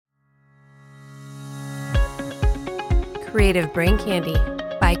Creative Brain Candy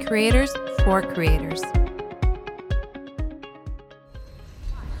by creators for creators.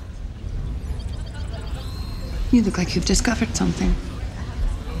 You look like you've discovered something.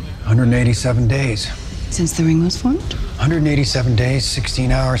 187 days. Since the ring was formed? 187 days,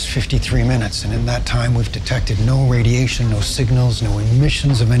 16 hours, 53 minutes. And in that time, we've detected no radiation, no signals, no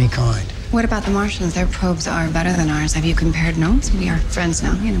emissions of any kind. What about the Martians? Their probes are better than ours. Have you compared notes? We are friends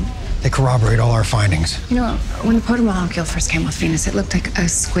now, you know. They corroborate all our findings. You know, when the protomolecule first came off Venus, it looked like a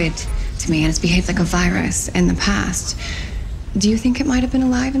squid to me, and it's behaved like a virus in the past. Do you think it might have been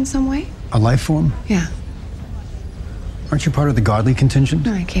alive in some way? A life form? Yeah. Aren't you part of the godly contingent?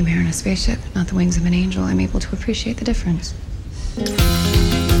 No, I came here in a spaceship, not the wings of an angel. I'm able to appreciate the difference.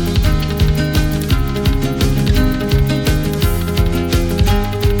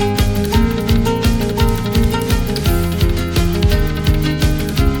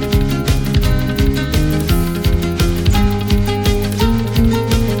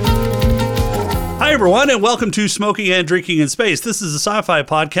 Hi, everyone, and welcome to Smoking and Drinking in Space. This is a sci-fi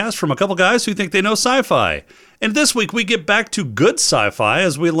podcast from a couple guys who think they know sci-fi. And this week, we get back to good sci-fi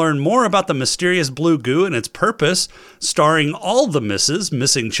as we learn more about the mysterious blue goo and its purpose, starring all the misses,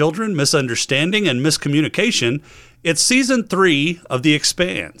 missing children, misunderstanding, and miscommunication. It's Season 3 of The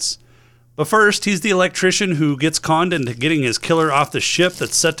Expanse. But first, he's the electrician who gets conned into getting his killer off the ship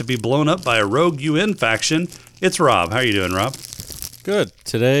that's set to be blown up by a rogue UN faction. It's Rob. How are you doing, Rob? Good.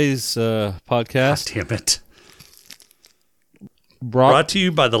 Today's podcast. God damn it. Brought to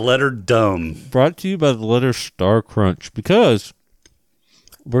you by the letter dumb. Brought to you by the letter Star Crunch, because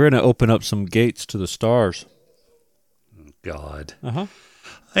we're going to open up some gates to the stars. God. Uh-huh.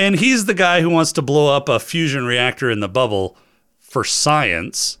 And he's the guy who wants to blow up a fusion reactor in the bubble for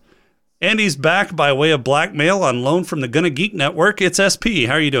science. And he's back by way of blackmail on loan from the Gonna Geek Network. It's SP.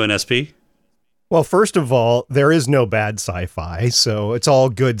 How are you doing, SP? Well, first of all, there is no bad sci-fi, so it's all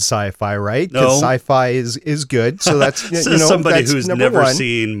good sci-fi, right? Because sci-fi is good, so that's somebody that's who's number never one.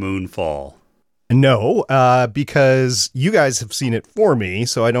 seen Moonfall. No, because you guys have seen it for me,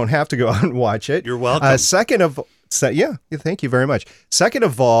 so I don't have to go out and watch it. You're welcome. Yeah, thank you very much. Second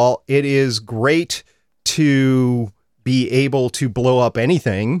of all, it is great to be able to blow up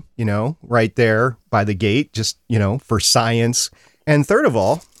anything, right there by the gate, just for science. And third of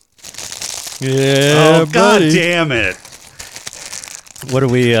all. Yeah, oh, God damn it. What are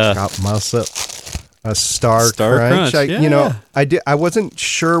we... got myself a Star Crunch. I wasn't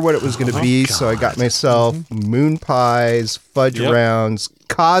sure what it was going to be, so I got myself moon pies, fudge rounds,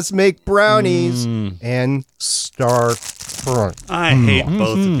 cosmic brownies, and Star Crunch. I hate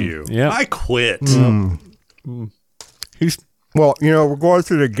both of you. Yeah. I quit. Well, we're going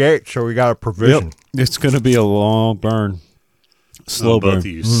through the gate, so we got a provision. Yep. It's going to be a long burn. Slow burn. Both of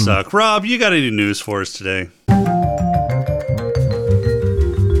you suck. Rob, you got any news for us today?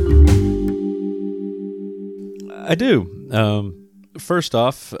 I do. First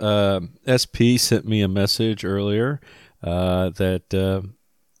off, SP sent me a message earlier that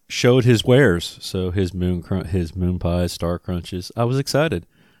showed his wares. So his moon pies, Star Crunches. I was excited.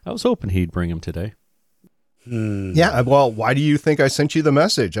 I was hoping he'd bring them today. Yeah, well, why do you think I sent you the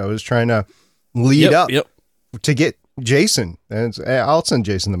message? I was trying to lead up to get Jason, and I'll send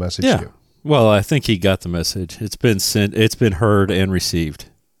Jason the message too. Well, I think he got the message. It's been sent. It's been heard and received.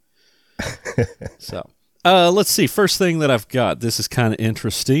 So, let's see. First thing that I've got. This is kind of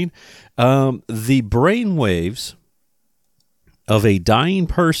interesting. The brain waves of a dying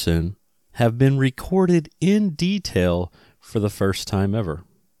person have been recorded in detail for the first time ever.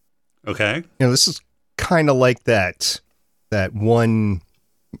 Okay. This is kind of like that one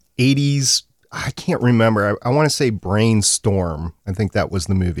 80s. I can't remember. I want to say Brainstorm. I think that was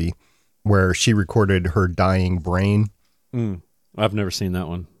the movie where she recorded her dying brain. I've never seen that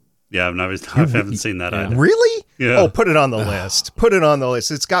one. Yeah, I haven't seen that either. Really? Yeah. Oh, put it on the list. Put it on the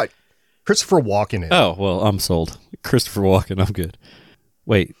list. It's got Christopher Walken in it. Oh, well, I'm sold. Christopher Walken, I'm good.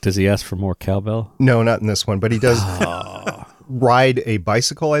 Wait, does he ask for more cowbell? No, not in this one, but he does ride a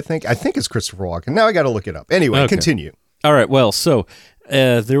bicycle, I think. I think it's Christopher Walken. Now I got to look it up. Anyway, Continue. All right, well, so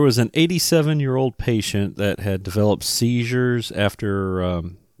there was an 87-year-old patient that had developed seizures after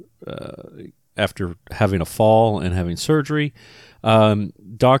having a fall and having surgery.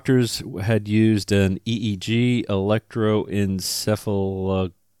 Doctors had used an EEG,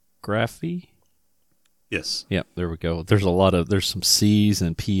 electroencephalography. Yes. Yeah, there we go. There's some C's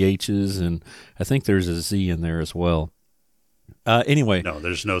and PH's, and I think there's a Z in there as well. Anyway. No,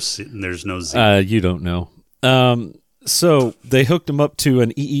 there's no Z. You don't know. So they hooked him up to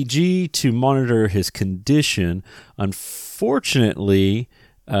an EEG to monitor his condition. Unfortunately,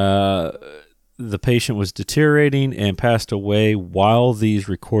 the patient was deteriorating and passed away while these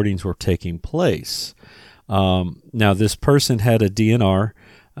recordings were taking place. Now, this person had a DNR,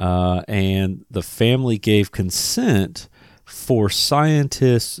 and the family gave consent for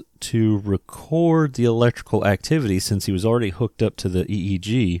scientists to record the electrical activity, since he was already hooked up to the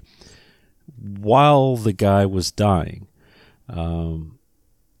EEG, while the guy was dying.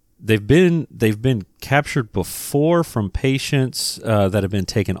 They've been captured before from patients that have been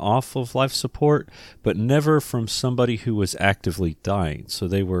taken off of life support, but never from somebody who was actively dying. So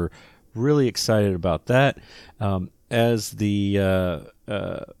they were really excited about that. As a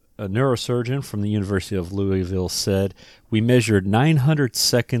neurosurgeon from the University of Louisville said, we measured 900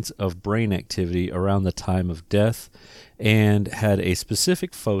 seconds of brain activity around the time of death and had a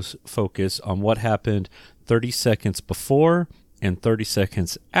specific focus on what happened 30 seconds before and 30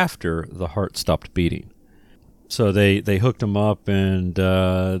 seconds after the heart stopped beating. So they hooked him up, and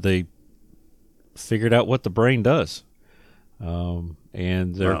they figured out what the brain does. And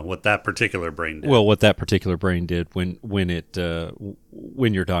what that particular brain did. Well, what that particular brain did when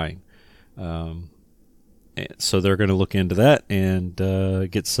you're dying. So they're going to look into that and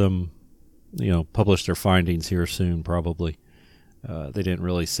get some, publish their findings here soon, probably. They didn't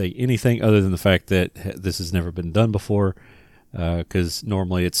really say anything other than the fact that this has never been done before, because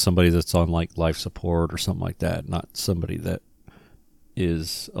normally it's somebody that's on like life support or something like that, not somebody that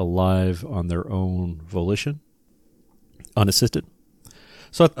is alive on their own volition, unassisted.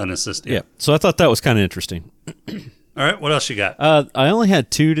 So unassisted. Yeah. So I thought that was kind of interesting. All right. What else you got? I only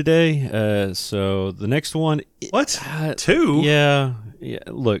had 2 today. So the next one. What? 2? Yeah.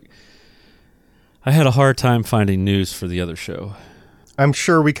 Look, I had a hard time finding news for the other show. I'm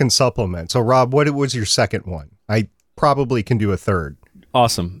sure we can supplement. So, Rob, what was your second one? I probably can do a third.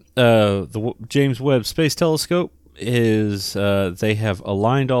 Awesome. The James Webb Space Telescope is they have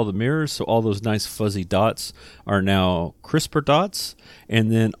aligned all the mirrors, so all those nice fuzzy dots are now CRISPR dots.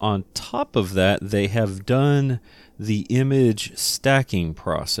 And then on top of that, they have done the image stacking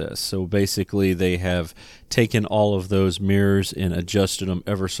process. So basically, they have taken all of those mirrors and adjusted them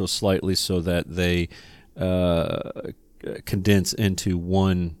ever so slightly so that they condense into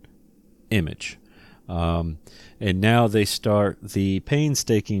one image. And now they start the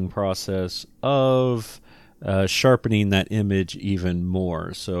painstaking process of sharpening that image even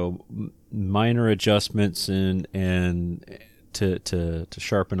more. So minor adjustments and to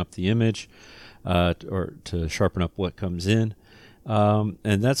sharpen up the image, or to sharpen up what comes in.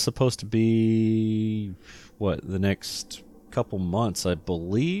 And that's supposed to be the next couple months, I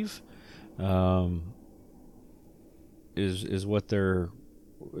believe, is what they're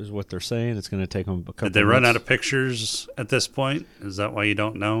saying. It's going to take them a couple. Did they run out of pictures at this point? Is that why you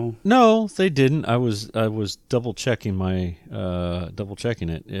don't know? No, they didn't. I was double checking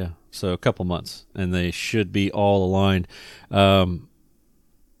it. Yeah, so a couple months, and they should be all aligned.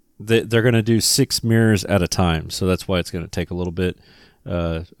 They're going to do 6 mirrors at a time, so that's why it's going to take a little bit.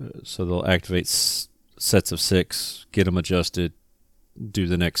 So they'll activate sets of 6, get them adjusted, do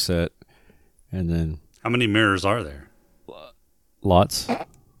the next set, and then. How many mirrors are there? Lots.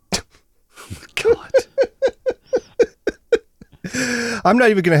 God. I'm not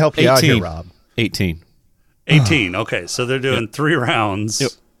even going to help you out here, Rob. 18. Okay, so they're doing 3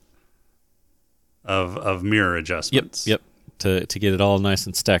 rounds of mirror adjustments. Yep. To get it all nice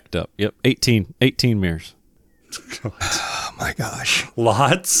and stacked up. Yep. 18 mirrors. Oh my gosh.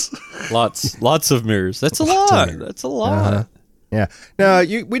 Lots of mirrors. That's a lot. That's a lot. Uh-huh. Yeah. No,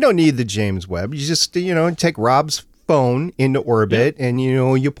 we don't need the James Webb. You just, take Rob's phone into orbit, and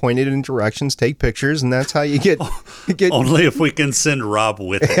you point it in directions, take pictures, and that's how you get only if we can send Rob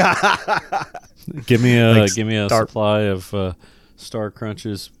with it. give me a supply of Star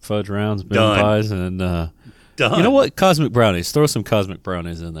Crunches, fudge rounds, moon pies, and done. You know what? Cosmic brownies. Throw some cosmic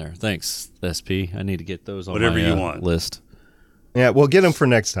brownies in there. Thanks, SP. I need to get those on whatever my you want list. Yeah, we'll get them for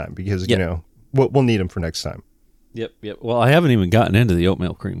next time because we'll need them for next time. Yep. Well, I haven't even gotten into the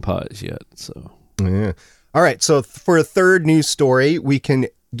oatmeal cream pies yet, so. Yeah. All right, so for a third news story, we can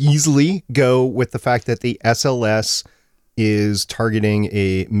easily go with the fact that the SLS is targeting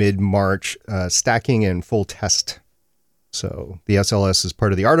a mid-March stacking and full test. So the SLS is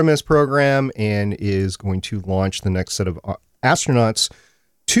part of the Artemis program and is going to launch the next set of astronauts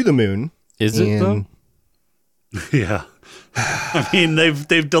to the moon. Is it, though? Yeah. I mean,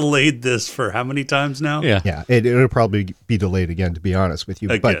 they've delayed this for how many times now? Yeah. It'll probably be delayed again, to be honest with you.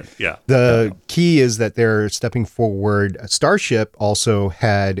 Again, but the key is that they're stepping forward. Starship also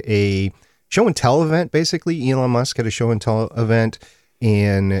had a show and tell event, basically. Elon Musk had a show and tell event,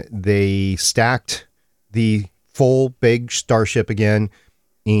 and they stacked the full big Starship again,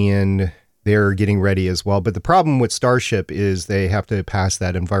 and they're getting ready as well. But the problem with Starship is they have to pass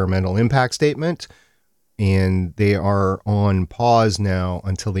that environmental impact statement, and they are on pause now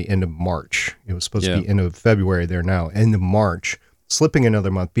until the end of March. It was supposed to be end of February. They're now end of March, slipping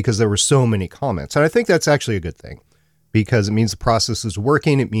another month because there were so many comments. And I think that's actually a good thing, because it means the process is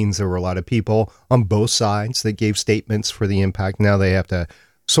working. It means there were a lot of people on both sides that gave statements for the impact. Now they have to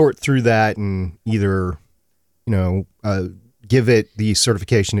sort through that and either, give it the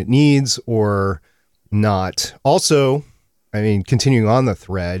certification it needs or not. Also, continuing on the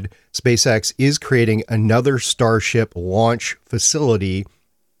thread, SpaceX is creating another Starship launch facility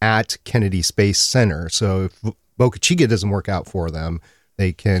at Kennedy Space Center. So if Boca Chica doesn't work out for them,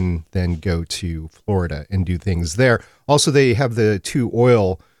 they can then go to Florida and do things there. Also, they have the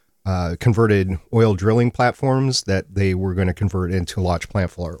 2 converted oil drilling platforms that they were going to convert into launch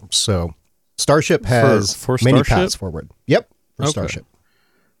platforms. So Starship has for many Starship? paths forward. Yep, for Starship.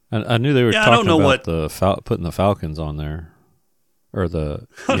 I knew they were talking about putting the Falcons on there. I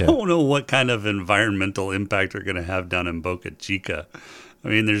don't know what kind of environmental impact they're going to have down in Boca Chica.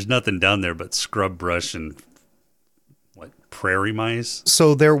 There's nothing down there but scrub brush and prairie mice.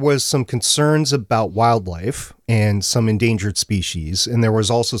 So there was some concerns about wildlife and some endangered species, and there was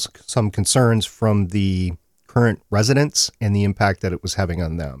also some concerns from the current residents and the impact that it was having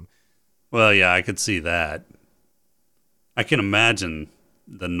on them. Well, yeah, I could see that. I can imagine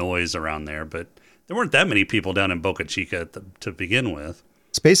the noise around there, but there weren't that many people down in Boca Chica to begin with.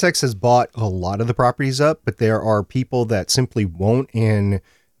 SpaceX has bought a lot of the properties up, but there are people that simply won't, and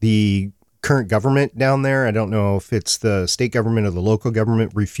the current government down there, I don't know if it's the state government or the local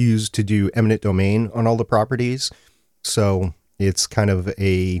government, refused to do eminent domain on all the properties. So it's kind of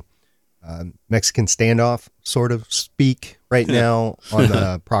a Mexican standoff sort of speak right now on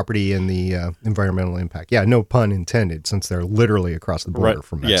the property and the environmental impact. Yeah, no pun intended, since they're literally across the border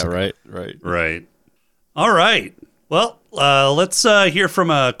from Mexico. Yeah, right. All right. Well, let's hear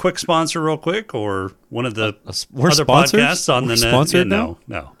from a quick sponsor real quick, or one of the other podcasts on the net. Sponsored now?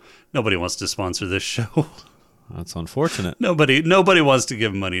 No. Nobody wants to sponsor this show. That's unfortunate. Nobody wants to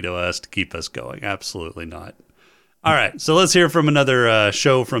give money to us to keep us going. Absolutely not. All right, so let's hear from another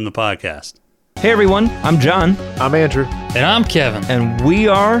show from the podcast. Hey everyone, I'm John. I'm Andrew. And I'm Kevin. And we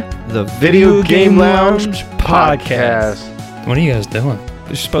are the Video Game Lounge Podcast. What are you guys doing?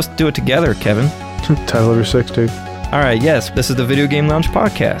 You're supposed to do it together, Kevin. Title over 60. All right, yes, this is the Video Game Lounge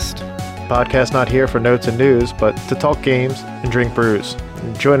Podcast. Podcast not here for notes and news, but to talk games and drink brews.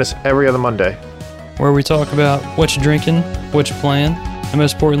 Join us every other Monday, where we talk about what you're drinking, what you're playing, and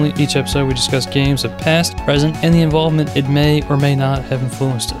most importantly, each episode we discuss games of past, present, and the involvement it may or may not have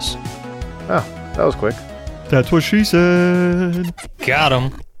influenced us. Oh, that was quick. That's what she said. Got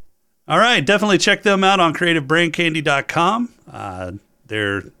him. All right, definitely check them out on creativebraincandy.com.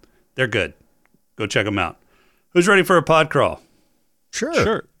 They're good. Go check them out. Who's ready for a pod crawl?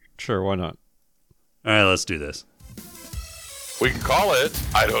 Sure, why not? All right, let's do this. We can call it,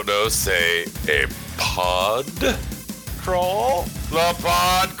 say a pod crawl? The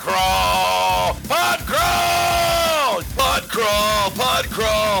pod crawl! Pod crawl! Pod crawl! Pod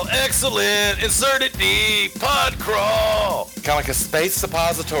crawl! Excellent! Insert it deep! Pod crawl! Kind of like a space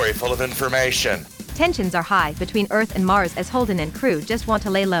suppository full of information. Tensions are high between Earth and Mars as Holden and crew just want to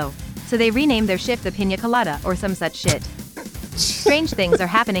lay low. So they rename their ship the Pina Colada or some such shit. Strange things are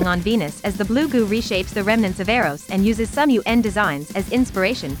happening on Venus as the blue goo reshapes the remnants of Eros and uses some UN designs as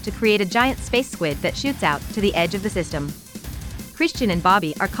inspiration to create a giant space squid that shoots out to the edge of the system. Christian and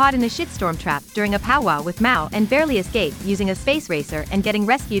Bobby are caught in a shitstorm trap during a powwow with Mao and barely escape using a space racer and getting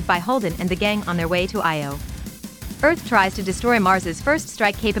rescued by Holden and the gang on their way to Io. Earth tries to destroy Mars's first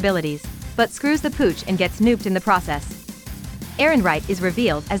strike capabilities, but screws the pooch and gets nuked in the process. Aaron Wright is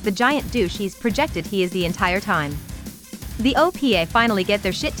revealed as the giant douche he's projected he is the entire time. The OPA finally get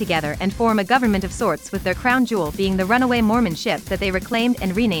their shit together and form a government of sorts, with their crown jewel being the runaway Mormon ship that they reclaimed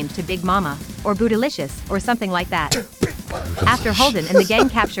and renamed to Big Mama, or Bootylicious, or something like that. After Holden and the gang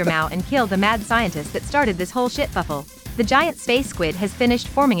capture Mao and kill the mad scientist that started this whole shitfuffle, the giant space squid has finished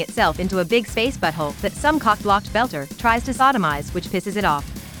forming itself into a big space butthole that some cock-blocked belter tries to sodomize, which pisses it off.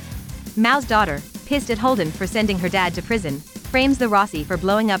 Mao's daughter, pissed at Holden for sending her dad to prison, frames the Rossi for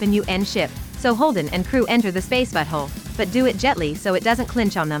blowing up a UN ship, so Holden and crew enter the space butthole, but do it gently so it doesn't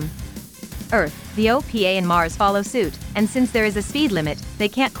clinch on them. Earth, the OPA and Mars follow suit, and since there is a speed limit, they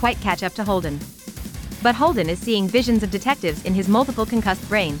can't quite catch up to Holden. But Holden is seeing visions of detectives in his multiple concussed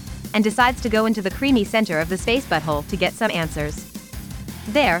brain, and decides to go into the creamy center of the space butthole to get some answers.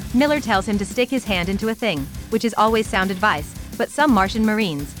 There, Miller tells him to stick his hand into a thing, which is always sound advice, but some Martian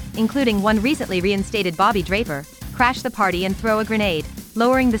Marines, including one recently reinstated Bobby Draper, crash the party and throw a grenade,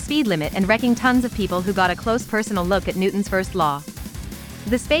 lowering the speed limit and wrecking tons of people who got a close personal look at Newton's first law.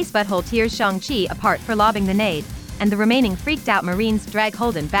 The space butthole tears Shang-Chi apart for lobbing the nade, and the remaining freaked-out Marines drag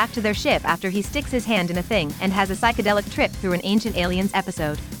Holden back to their ship after he sticks his hand in a thing and has a psychedelic trip through an Ancient Aliens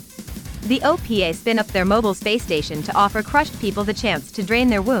episode. The OPA spin up their mobile space station to offer crushed people the chance to drain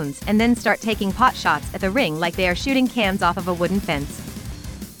their wounds and then start taking pot shots at the ring like they are shooting cans off of a wooden fence.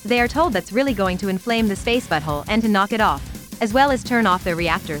 They are told that's really going to inflame the space butthole and to knock it off, as well as turn off their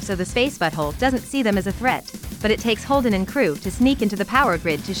reactor so the space butthole doesn't see them as a threat, but it takes Holden and crew to sneak into the power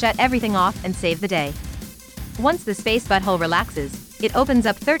grid to shut everything off and save the day. Once the space butthole relaxes, it opens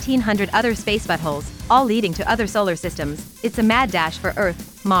up 1,300 other space buttholes, all leading to other solar systems. It's a mad dash for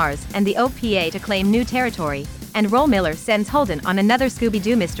Earth, Mars, and the OPA to claim new territory, and Roll Miller sends Holden on another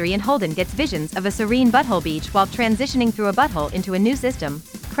Scooby-Doo mystery and Holden gets visions of a serene butthole beach while transitioning through a butthole into a new system.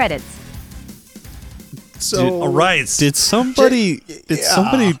 Credits. So, all right. Did somebody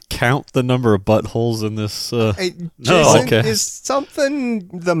count the number of buttholes in this? Jason, is something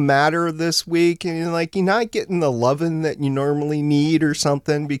the matter this week? And you're not getting the loving that you normally need or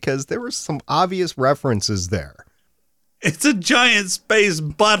something, because there were some obvious references there. It's a giant space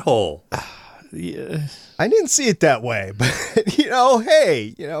butthole. Yeah, I didn't see it that way, but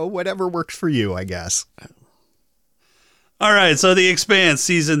hey, whatever works for you, I guess. All right, so The Expanse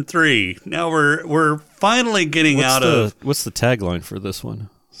season 3. Now we're finally getting what's the tagline for this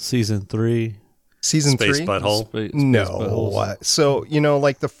one? Season 3. Season Space 3? Butthole. Space no. buttholes. So,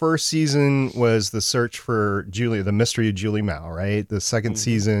 the first season was the search for Julie, the mystery of Julie Mao, right? The second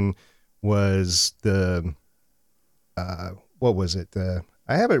season was the, what was it?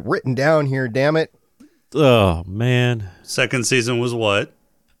 I have it written down here, damn it. Oh, man. Second season was what?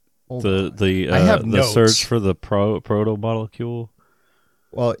 I have the notes. search for the proto molecule.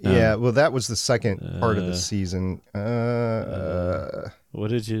 Well, yeah. Well, that was the second part of the season.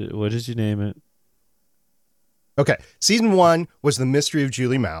 What did you name it? Okay, season 1 was the mystery of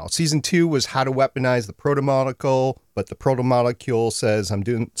Julie Mao. Season 2 was how to weaponize the protomolecule, but the protomolecule says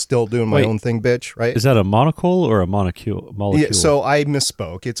I'm still doing my own thing, bitch. Right? Is that a monocle or a molecule? Yeah, so I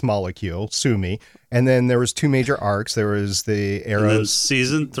misspoke. It's molecule. Sue me. And then there was 2 major arcs. There was the arrows. And then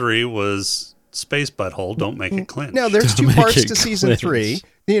season 3 was Space Butthole. Don't make it clinch. No, there's 2 parts to season 3.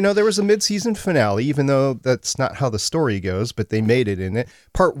 There was a mid-season finale, even though that's not how the story goes, but they made it in it.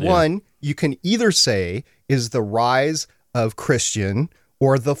 Part 1, you can either say, is the rise of Christian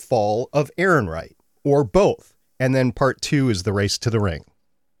or the fall of Ehrenreich, or both. And then part 2 is the race to the ring.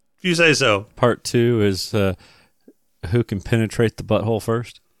 If you say so. Part 2 is who can penetrate the butthole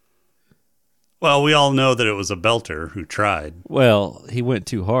first? Well, we all know that it was a belter who tried. Well, he went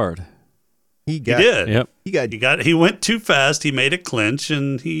too hard. He did. Yep. He went too fast. He made it clinch,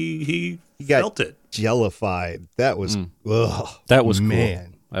 and he felt it. Jellified. That was that was man.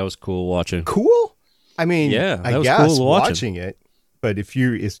 Cool. That was cool watching. Cool? I mean, yeah, I guess cool watching it. But if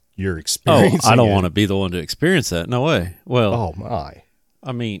you're experiencing I don't want to be the one to experience that. No way. Well, oh my.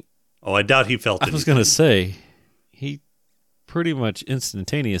 I mean, I doubt he felt it. I was going to say he pretty much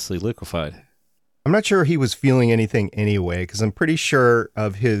instantaneously liquefied. I'm not sure he was feeling anything anyway, because I'm pretty sure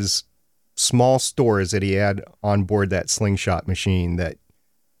of his small stores that he had on board that slingshot machine that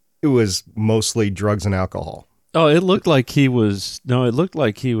it was mostly drugs and alcohol. Oh, it looked like he was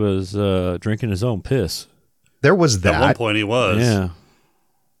drinking his own piss. There was that. At one point he was. Yeah.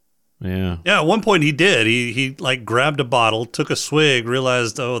 Yeah. Yeah, at one point he did. He grabbed a bottle, took a swig,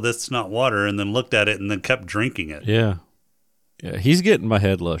 realized, oh, that's not water, and then looked at it and then kept drinking it. Yeah. Yeah, he's getting my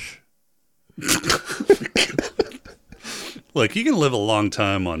head lush. Look, you can live a long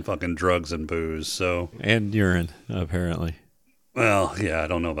time on fucking drugs and booze, so. And urine, apparently. Well, yeah, I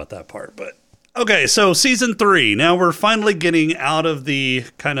don't know about that part, but. Okay, so season 3. Now we're finally getting out of the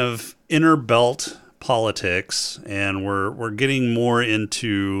kind of inner belt politics, and we're getting more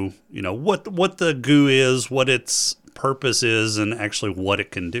into, what the goo is, what its purpose is, and actually what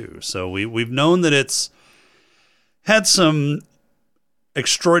it can do. So we've known that it's had some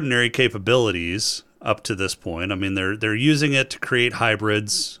extraordinary capabilities up to this point. I mean, they're using it to create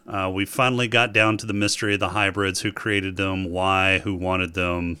hybrids. We finally got down to the mystery of the hybrids, who created them, why, who wanted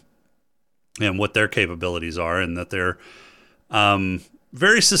them, and what their capabilities are, and that they're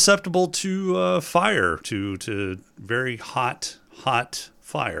very susceptible to fire, to very hot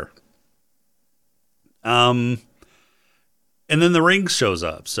fire. And then the ring shows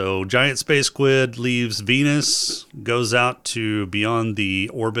up. So giant space squid leaves Venus, goes out to beyond the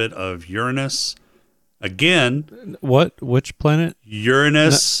orbit of Uranus. Again. What? Which planet?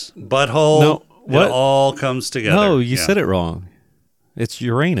 Uranus, butthole. No, what? It all comes together. No, you said it wrong. It's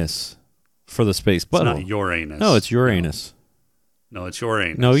Uranus for the space butthole. It's not Uranus. No, it's Uranus. No, it's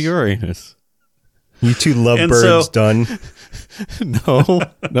Uranus. No, Uranus. You two lovebirds done.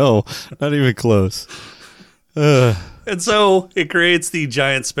 No, not even close. And so it creates the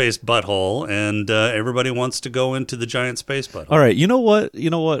giant space butthole, and everybody wants to go into the giant space butthole. All right, you know what?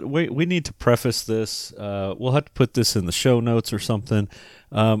 We need to preface this. We'll have to put this in the show notes or something.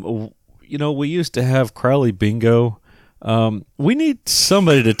 We used to have Crowley Bingo. We need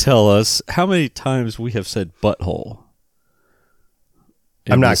somebody to tell us how many times we have said butthole.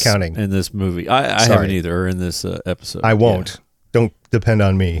 I'm not counting. In this movie. I haven't either in this episode. I won't. Yeah. Don't depend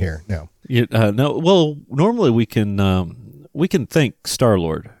on me here. No. No. Well, normally we can thank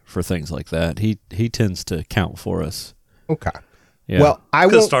Star-Lord for things like that. He tends to count for us. Okay. Yeah. Well,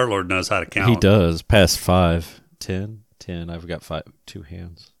 because Star-Lord knows how to count. He does. Past 5, 10. I've got 2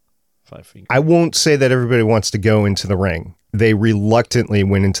 hands, 5 fingers. I won't say that everybody wants to go into the ring. They reluctantly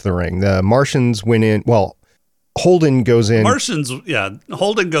went into the ring. The Martians went in. Well, Holden goes in.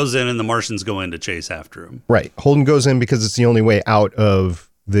 Holden goes in, and the Martians go in to chase after him. Right. Holden goes in because it's the only way out of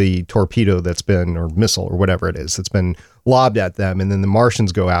the torpedo that's been, or missile, or whatever it is, that's been lobbed at them. And then the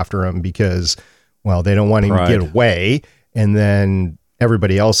Martians go after him because, well, they don't want him to get away. And then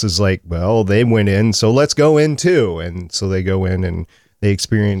everybody else is like, well, they went in, so let's go in too. And so they go in and they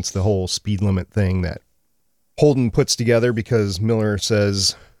experience the whole speed limit thing that Holden puts together because Miller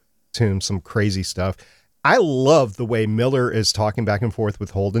says to him some crazy stuff. I love the way Miller is talking back and forth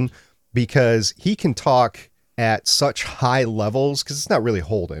with Holden because he can talk at such high levels because it's not really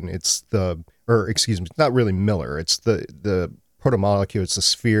Holden. It's it's not really Miller. It's the protomolecule. It's the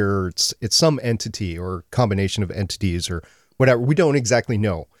sphere. It's some entity or combination of entities or whatever. We don't exactly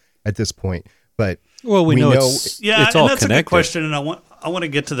know at this point, but we know it's all that's connected. A good question, and I want to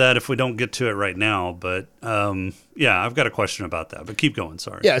get to that if we don't get to it right now. But I've got a question about that. But keep going.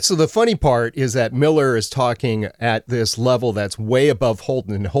 Sorry. Yeah. So the funny part is that Miller is talking at this level that's way above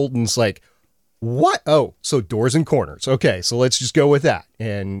Holden, and Holden's like, "What? Oh, so doors and corners. Okay, so let's just go with that."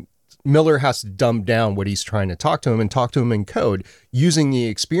 And Miller has to dumb down what he's trying to talk to him and talk to him in code using the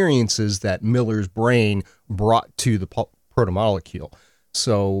experiences that Miller's brain brought to the protomolecule.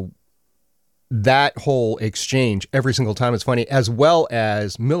 So that whole exchange every single time is funny, as well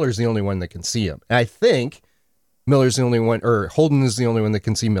as Miller's the only one that can see him. And I think Miller's the only one, or Holden is the only one that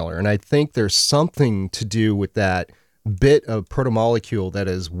can see Miller. And I think there's something to do with that bit of protomolecule that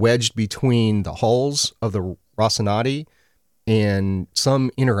is wedged between the hulls of the Rocinante and some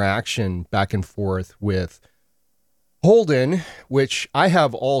interaction back and forth with Holden, which I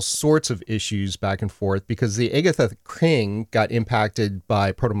have all sorts of issues back and forth because the Agatha King got impacted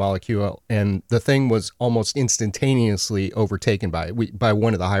by protomolecule and the thing was almost instantaneously overtaken by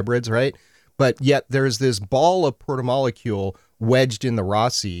one of the hybrids, right? But yet there's this ball of protomolecule wedged in the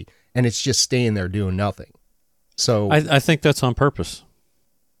Rossi and it's just staying there doing nothing. So I think that's on purpose.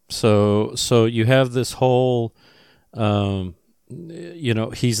 So you have this whole, he's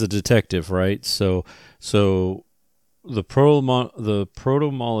the detective, right? So the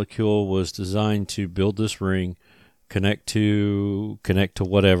protomolecule was designed to build this ring, connect to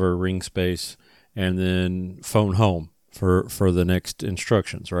whatever ring space, and then phone home for the next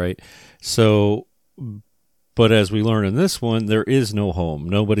instructions, right? So, but as we learn in this one, there is no home.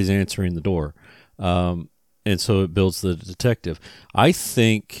 Nobody's answering the door. And so it builds the detective. I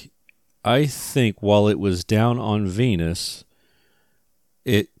think while it was down on Venus,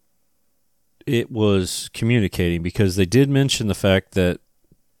 it was communicating because they did mention the fact that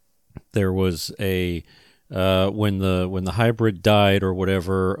there was a when the hybrid died or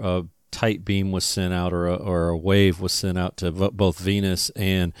whatever, a tight beam was sent out or a wave was sent out to both Venus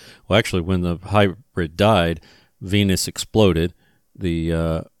and when the hybrid died, Venus exploded,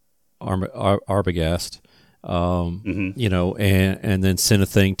 the Arbogast. And then sent a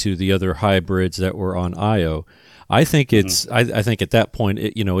thing to the other hybrids that were on Io. I think it's. I think at that point,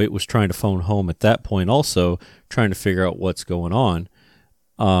 it was trying to phone home at that point, also trying to figure out what's going on.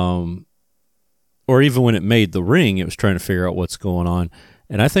 Or even when it made the ring, it was trying to figure out what's going on.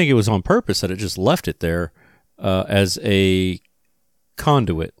 And I think it was on purpose that it just left it there as a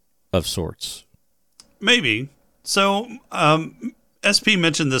conduit of sorts. Maybe. So, SP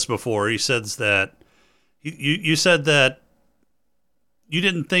mentioned this before. He says that. You said that you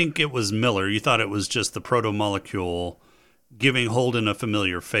didn't think it was Miller. You thought it was just the protomolecule giving Holden a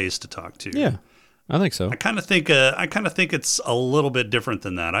familiar face to talk to. Yeah, I think so. I kind of think it's a little bit different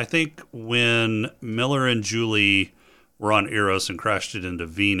than that. I think when Miller and Julie were on Eros and crashed it into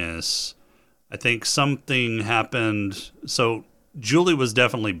Venus, I think something happened. So Julie was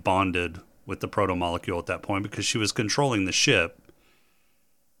definitely bonded with the protomolecule at that point because she was controlling the ship.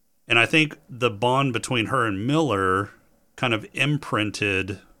 And I think the bond between her and Miller kind of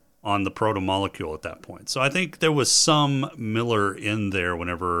imprinted on the protomolecule at that point. So I think there was some Miller in there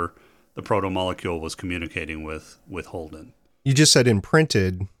whenever the protomolecule was communicating with Holden. You just said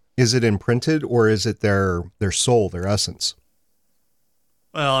imprinted. Is it imprinted, or is it their soul, their essence?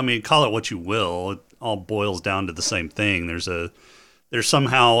 Well, I mean, call it what you will. It all boils down to the same thing. There's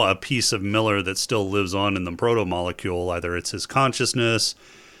somehow a piece of Miller that still lives on in the protomolecule. Either it's his consciousness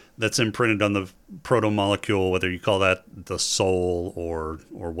that's imprinted on the protomolecule, whether you call that the soul or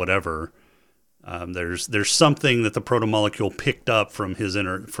whatever. There's something that the protomolecule picked up from his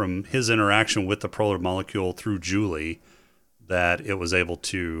interaction with the protomolecule through Julie that it was able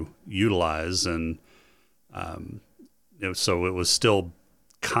to utilize, and so it was still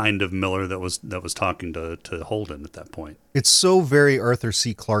kind of Miller that was talking to Holden at that point. It's so very Arthur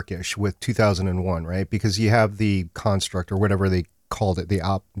C. Clarke-ish with 2001, right? Because you have the construct, or whatever they called it, the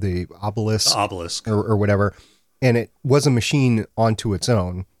obelisk, or whatever, and it was a machine onto its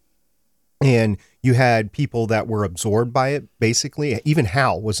own. And you had people that were absorbed by it, basically. Even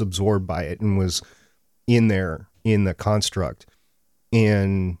Hal was absorbed by it and was in there in the construct.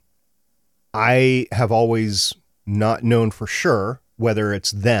 And I have always not known for sure whether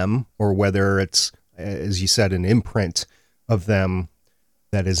it's them or whether it's, as you said, an imprint of them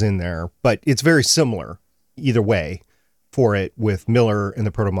that is in there. But it's very similar either way for it with Miller and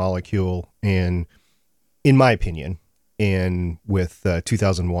the protomolecule, and in my opinion, and with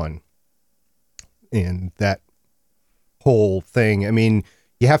 2001. And that whole thing, I mean,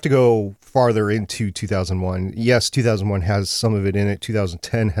 you have to go farther into 2001. Yes, 2001 has some of it in it.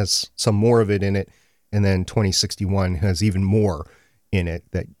 2010 has some more of it in it. And then 2061 has even more in it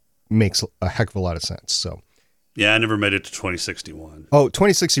that makes a heck of a lot of sense. So, yeah, I never made it to 2061. Oh,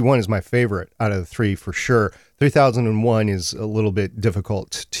 2061 is my favorite out of the three for sure. 3001 is a little bit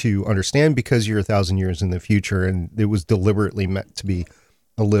difficult to understand because you're 1,000 years in the future, and it was deliberately meant to be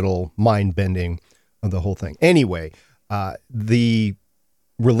a little mind-bending of the whole thing. Anyway, the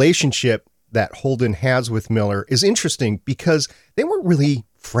relationship that Holden has with Miller is interesting because they weren't really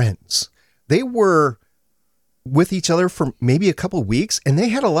friends. They were with each other for maybe a couple of weeks, and they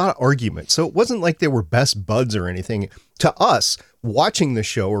had a lot of arguments. So it wasn't like they were best buds or anything. To us, watching the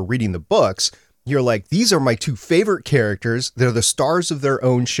show or reading the books, you're like, these are my two favorite characters. They're the stars of their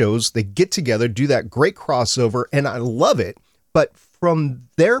own shows. They get together, do that great crossover, and I love it. But from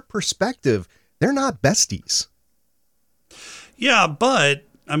their perspective, they're not besties. Yeah, but,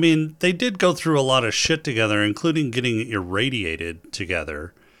 I mean, they did go through a lot of shit together, including getting irradiated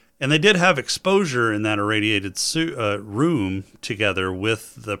together. And they did have exposure in that irradiated room together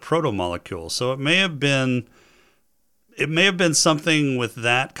with the protomolecule. So it may have been something with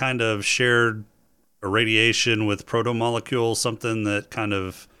that kind of shared irradiation with protomolecule, something that kind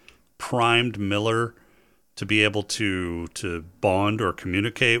of primed Miller to be able to bond or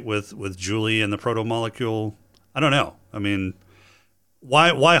communicate with Julie and the protomolecule. I don't know. I mean,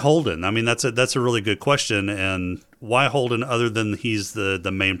 why Holden? I mean, that's a really good question. And why Holden other than he's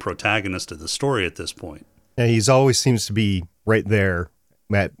the main protagonist of the story at this point? Yeah, he's always seems to be right there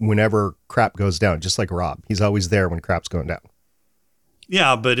whenever crap goes down, just like Rob. He's always there when crap's going down.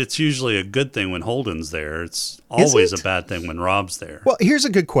 Yeah, but it's usually a good thing when Holden's there. It's always a bad thing when Rob's there. Well, here's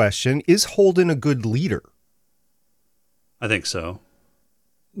a good question. Is Holden a good leader? I think so.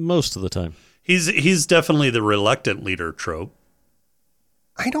 Most of the time. He's definitely the reluctant leader trope.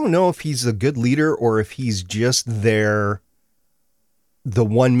 I don't know if he's a good leader or if he's just there, the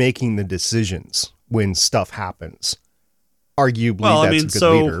one making the decisions when stuff happens. Arguably, that's a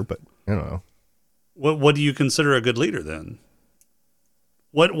good leader, but I don't know. What do you consider a good leader then?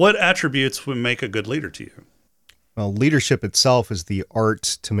 What attributes would make a good leader to you? Well, leadership itself is the art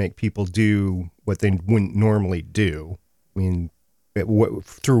to make people do what they wouldn't normally do. I mean,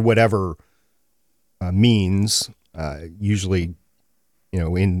 through whatever means, usually, you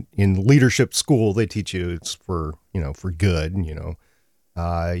know, in leadership school, they teach you it's for good,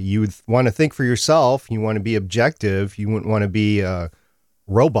 you would want to think for yourself. You want to be objective. You wouldn't want to be a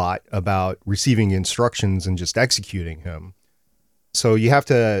robot about receiving instructions and just executing them. So you have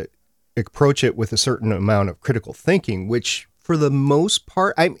to approach it with a certain amount of critical thinking, which for the most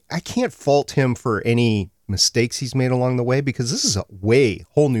part, I can't fault him for any mistakes he's made along the way, because this is a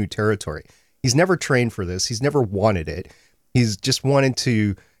whole new territory. He's never trained for this. He's never wanted it. He's just wanted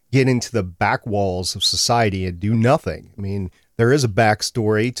to get into the back walls of society and do nothing. I mean, there is a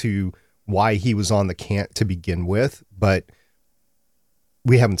backstory to why he was on the cant to begin with, but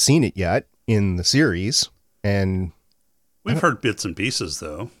we haven't seen it yet in the series. And we've heard bits and pieces,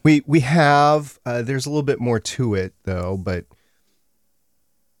 though. We have. There's a little bit more to it, though. But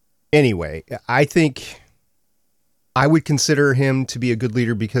anyway, I think I would consider him to be a good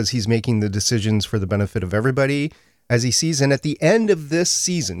leader because he's making the decisions for the benefit of everybody as he sees. And at the end of this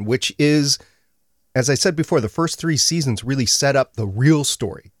season, which is, as I said before, the first 3 seasons really set up the real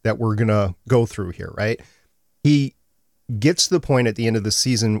story that we're going to go through here, right? He gets to the point at the end of the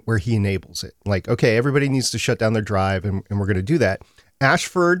season where he enables it. Like, okay, everybody needs to shut down their drive, and we're going to do that.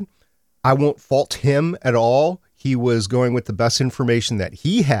 Ashford, I won't fault him at all. He was going with the best information that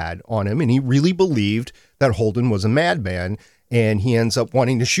he had on him, and he really believed that Holden was a madman, and he ends up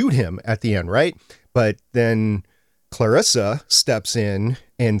wanting to shoot him at the end, right? But then Clarissa steps in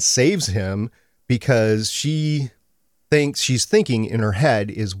and saves him because she's thinking in her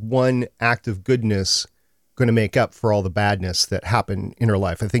head, is one act of goodness going to make up for all the badness that happened in her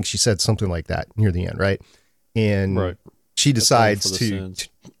life? I think she said something like that near the end, right? And she decides to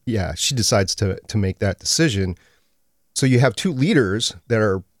make that decision. So you have 2 leaders that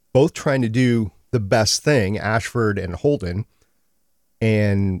are both trying to do the best thing, Ashford and Holden.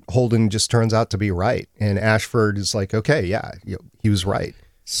 And Holden just turns out to be right. And Ashford is like, okay, yeah, he was right.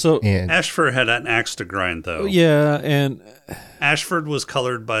 And Ashford had an axe to grind, though. Yeah, and Ashford was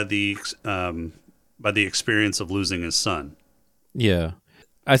colored by the experience of losing his son. Yeah,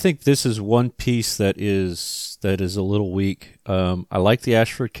 I think this is one piece that is a little weak. I like the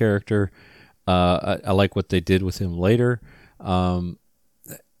Ashford character. I like what they did with him later. But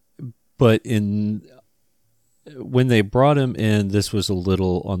when they brought him in, this was a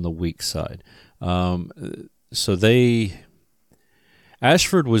little on the weak side.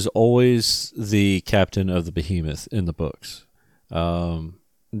 Ashford was always the captain of the Behemoth in the books,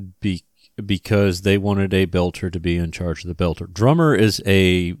 because they wanted a Belter to be in charge of the Belter. Drummer is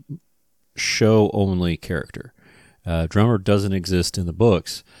a show-only character. Drummer doesn't exist in the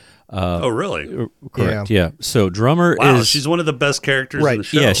books. Oh, really? Correct. Yeah. So Drummer is... she's one of the best characters in the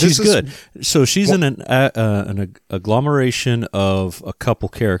show. Yeah, she's good. So she's an agglomeration of a couple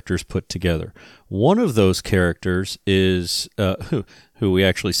characters put together. One of those characters is who we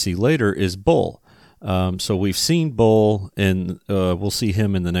actually see later is Bull. So we've seen Bull, and we'll see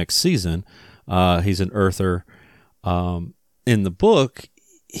him in the next season. He's an Earther. In the book,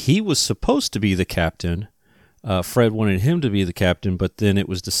 he was supposed to be the captain. Fred wanted him to be the captain, but then it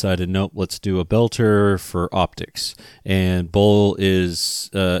was decided, nope, let's do a Belter for optics. And Bull ends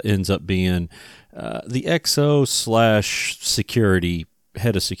up being the XO/security,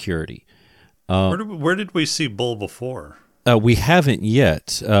 head of security. Where did we see Bull before? We haven't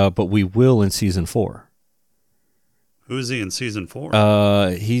yet, but we will in season 4. Who is he in season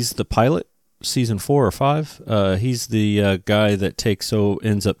 4? He's the pilot, season 4 or 5. He's the guy that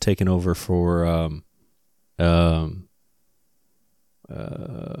ends up taking over for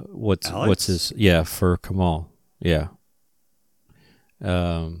what's his for Kamal. Yeah.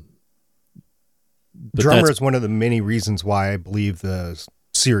 Drummer is one of the many reasons why I believe the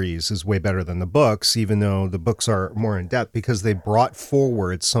series is way better than the books, even though the books are more in depth, because they brought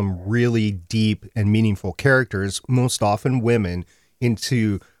forward some really deep and meaningful characters, most often women,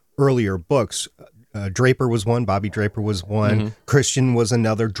 into earlier books. Draper was one, Bobby Draper was one, Christian was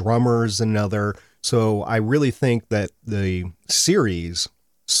another, Drummer's another. So I really think that the series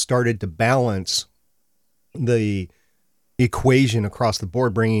started to balance the equation across the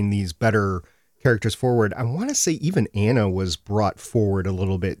board, bringing these better characters forward. I want to say even Anna was brought forward a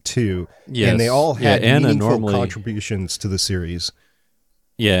little bit too. Yes. And they all had meaningful contributions to the series.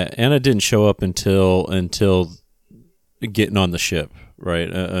 Yeah, Anna didn't show up until getting on the ship,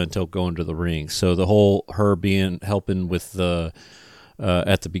 right? Until going to the ring. So the whole her helping with the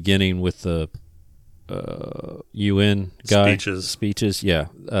at the beginning with the UN guy speeches. Yeah,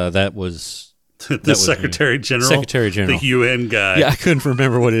 that was the Secretary General. The UN guy. Yeah, I couldn't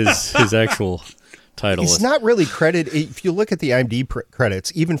remember what his actual title was. He's not really credited. If you look at the IMDb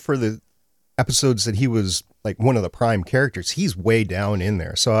credits, even for the episodes that he was like one of the prime characters, he's way down in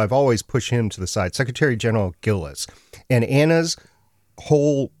there. So I've always pushed him to the side. Secretary General Gillis. And Anna's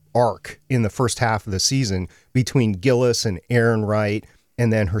whole arc in the first half of the season between Gillis and Aaron Wright,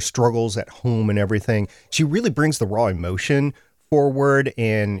 and then her struggles at home and everything, she really brings the raw emotion forward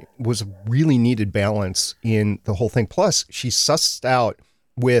and was a really needed balance in the whole thing. Plus, she sussed out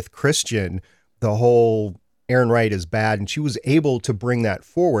with Christian the whole Aaron Wright is bad, and she was able to bring that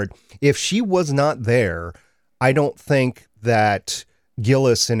forward. If she was not there, I don't think that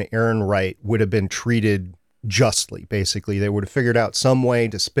Gillis and Aaron Wright would have been treated justly, basically. They would have figured out some way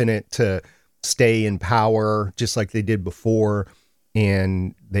to spin it to stay in power, just like they did before.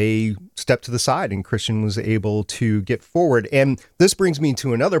 and they stepped to the side, and Christian was able to get forward. And this brings me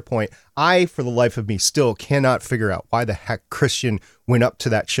to another point. I, for the life of me, still cannot figure out why the heck Christian went up to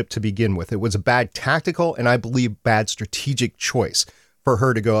that ship to begin with. It was a bad tactical and I believe bad strategic choice for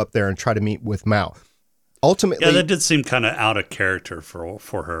her to go up there and try to meet with Mao. Ultimately, yeah, that did seem kind of out of character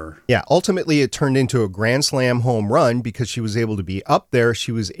for her. Yeah, ultimately it turned into a grand slam home run because she was able to be up there.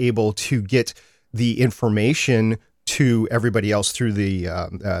 She was able to get the information to everybody else through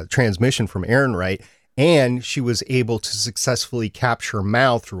the transmission from Ehrenreich, and she was able to successfully capture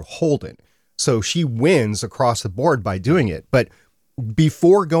Mao through Holden. So she wins across the board by doing it. But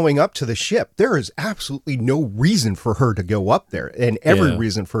before going up to the ship, there is absolutely no reason for her to go up there, and every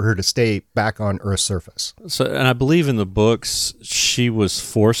reason for her to stay back on Earth's surface. So, and I believe in the books, she was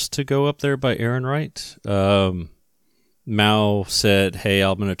forced to go up there by Ehrenreich. Mao said, "Hey,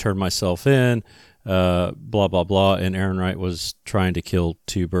 I'm going to turn myself in." Blah blah blah, and Ehrenreich was trying to kill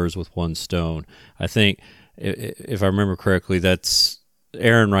two birds with one stone. I think, if I remember correctly, that's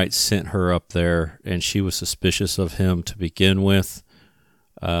Ehrenreich sent her up there, and she was suspicious of him to begin with.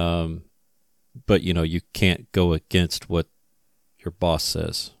 But you can't go against what your boss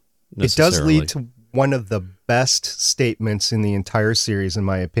says. It does lead to one of the best statements in the entire series, in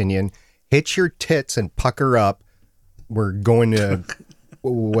my opinion. Hit your tits and pucker up. We're going to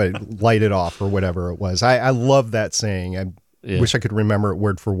light it off, or whatever it was. I love that saying. I wish I could remember it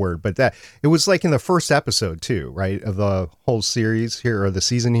word for word, but that it was like in the first episode too, right, of the whole series here, or the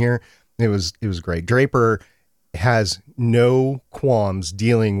season here. It was great. Draper has no qualms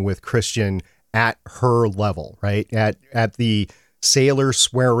dealing with Christian at her level, right? At the sailor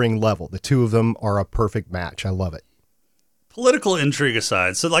swearing level. The two of them are a perfect match. I love it. Political intrigue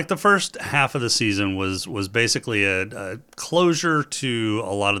aside, so like the first half of the season was basically a closure to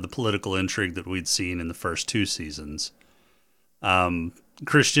a lot of the political intrigue that we'd seen in the first two seasons.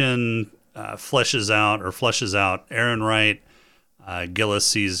 Christian fleshes out Ehrenreich. Gillis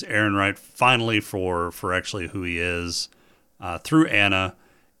sees Ehrenreich finally for actually who he is through Anna,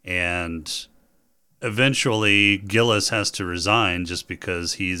 and eventually Gillis has to resign just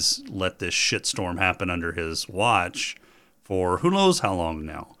because he's let this shitstorm happen under his watch for who knows how long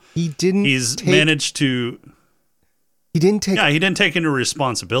now. He didn't take any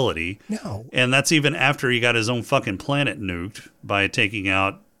responsibility. No. And that's even after he got his own fucking planet nuked by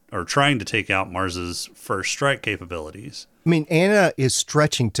trying to take out Mars's first strike capabilities. I mean, Anna is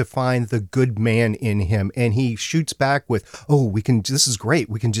stretching to find the good man in him, and he shoots back with, this is great.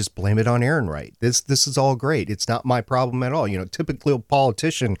 We can just blame it on Ehrenreich. This is all great. It's not my problem at all. Typically a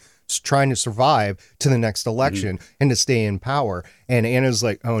politician trying to survive to the next election and to stay in power. And Anna's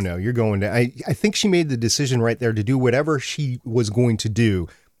like, oh no, you're going to, I think she made the decision right there to do whatever she was going to do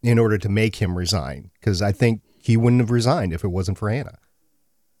in order to make him resign. Because I think he wouldn't have resigned if it wasn't for Anna.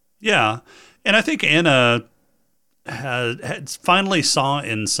 Yeah. And I think Anna had finally saw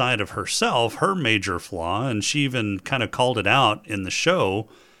inside of herself her major flaw. And she even kind of called it out in the show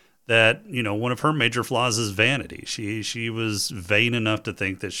that, one of her major flaws is vanity. She was vain enough to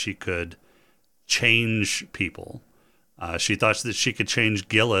think that she could change people. She thought that she could change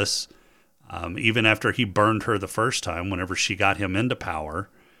Gillis, even after he burned her the first time, whenever she got him into power.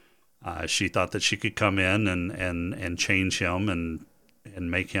 She thought that she could come in and change him and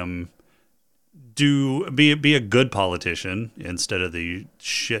make him be a good politician instead of the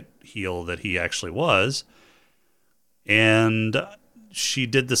shit heel that he actually was. And she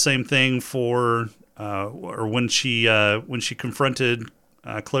did the same thing for when she confronted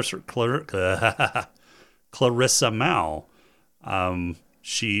Clarissa Mao.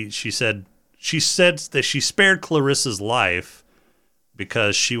 She said that she spared Clarissa's life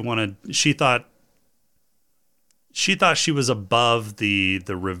because she thought she was above the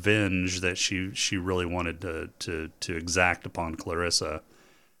revenge that she really wanted to exact upon Clarissa,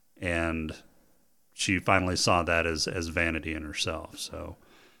 and she finally saw that as vanity in herself. So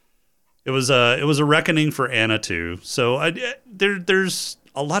it was a reckoning for Anna too. So there's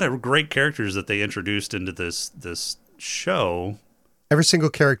a lot of great characters that they introduced into this show. Every single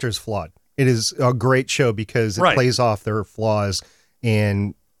character is flawed. It is a great show because it plays off their flaws,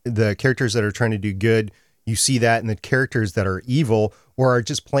 and the characters that are trying to do good, you see that in the characters that are evil or are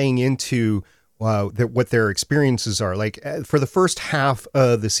just playing into what their experiences are. Like for the first half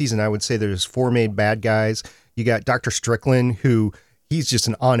of the season, I would say there's 4 main bad guys. You got Dr. Strickland, who he's just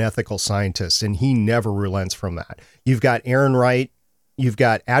an unethical scientist, and he never relents from that. You've got Ehrenreich. You've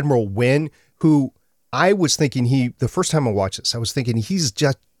got Admiral Wynn, who I was thinking the first time I watched this, I was thinking he's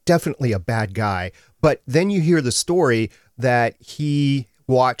just definitely a bad guy. But then you hear the story that he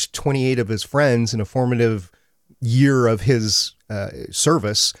watched 28 of his friends in a formative year of his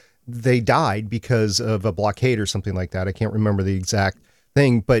service, they died because of a blockade or something like that. I can't remember the exact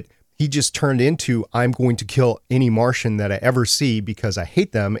thing, but he just turned into, I'm going to kill any Martian that I ever see because I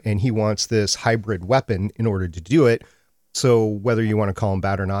hate them. And he wants this hybrid weapon in order to do it. So whether you want to call him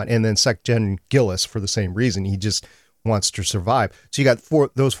bad or not. And then Sec Gen Gillis for the same reason. He just wants to survive. So you got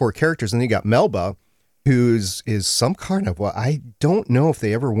those four characters, and then you got Melba, who's is some kind of, well, I don't know if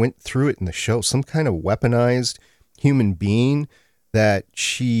they ever went through it in the show, some kind of weaponized human being that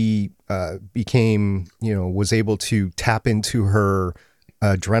she became, was able to tap into her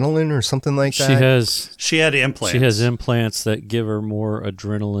adrenaline or something like that. She had implants. She has implants that give her more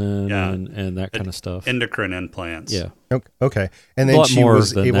adrenaline and that kind of stuff. Endocrine implants. Yeah. Okay. And then a lot she more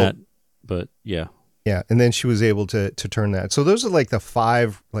was than able, that, but yeah. Yeah, and then she was able to turn that. So those are like the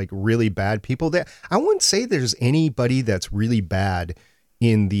 5 like really bad people. That I wouldn't say there's anybody that's really bad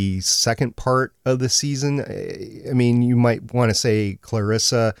in the second part of the season. I mean, you might want to say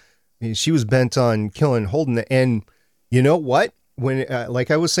Clarissa. I mean, she was bent on killing Holden, and you know what? When like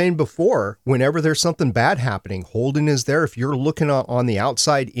I was saying before, whenever there's something bad happening, Holden is there. If you're looking on the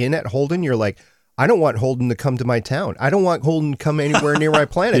outside in at Holden, you're like, I don't want Holden to come to my town. I don't want Holden to come anywhere near my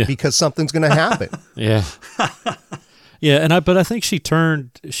planet because something's going to happen. Yeah. Yeah. But I think she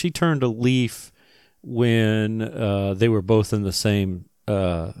turned a leaf when they were both in the same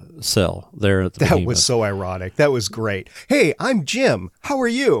cell there at the That was so ironic. That was great. Hey, I'm Jim. How are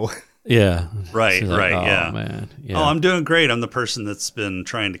you? Yeah. Right. Like, oh, yeah. Man. Yeah. Oh, I'm doing great. I'm the person that's been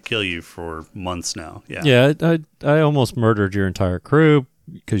trying to kill you for months now. Yeah. Yeah. I almost murdered your entire crew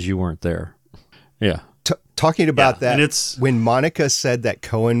because you weren't there. Yeah. Talking about that, and it's when Monica said that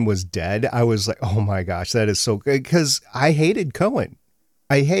Cohen was dead, I was like, oh my gosh, that is so good. Because I hated Cohen.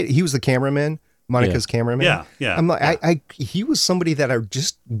 He was the cameraman, Monica's cameraman. Yeah. Yeah. I'm like, he was somebody that I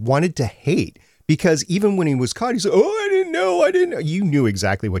just wanted to hate, because even when he was caught, he's like, oh, I didn't know. You knew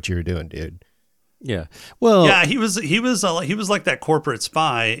exactly what you were doing, dude. Yeah. Well, yeah, he was like that corporate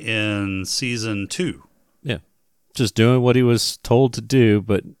spy in season 2. Yeah. Just doing what he was told to do,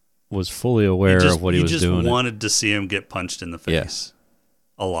 but was fully aware of what he was doing. You just wanted to see him get punched in the face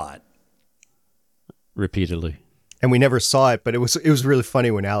a lot. Repeatedly. And we never saw it, but it was really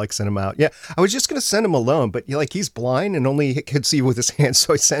funny when Alex sent him out. Yeah, I was just going to send him alone, but he's blind and only could see with his hands,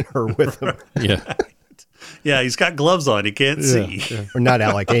 so I sent her with him. Yeah. Yeah, he's got gloves on. He can't see. Yeah. Or not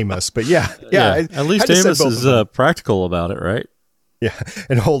Alec Amos, but yeah. At least Amos is practical about it, right? Yeah,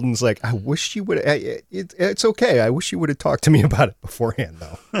 and Holden's like, I wish you would. It's okay. I wish you would have talked to me about it beforehand,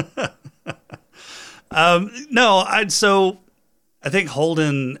 though. So I think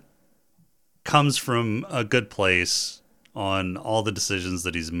Holden comes from a good place on all the decisions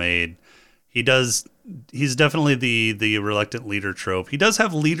that he's made. He's definitely the reluctant leader trope. He does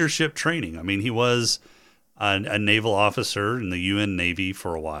have leadership training. I mean, he was a naval officer in the UN Navy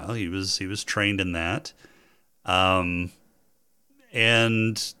for a while. He was trained in that.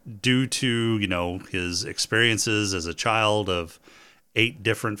 And due to, his experiences as a child of 8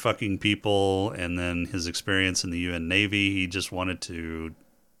 different fucking people, and then his experience in the UN Navy, he just wanted to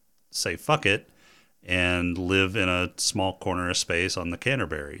say fuck it and live in a small corner of space on the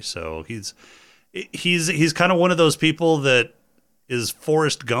Canterbury. So he's kind of one of those people that is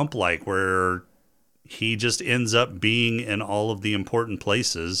Forrest Gump like, where he just ends up being in all of the important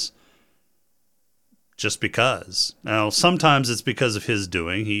places just because. Now, sometimes it's because of his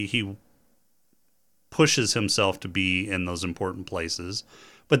doing. He pushes himself to be in those important places,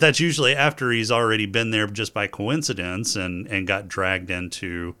 but that's usually after he's already been there just by coincidence and got dragged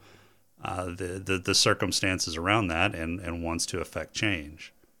into the circumstances around that and wants to affect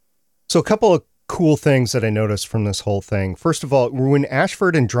change. So a couple of cool things that I noticed from this whole thing. First of all, when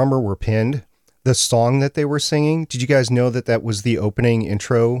Ashford and Drummer were pinned, the song that they were singing, did you guys know that was the opening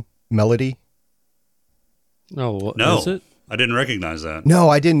intro melody? No. Is it? I didn't recognize that. No,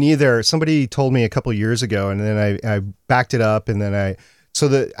 I didn't either. Somebody told me a couple of years ago, and then I backed it up, and then I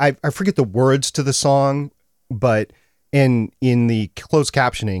forget the words to the song, but in the closed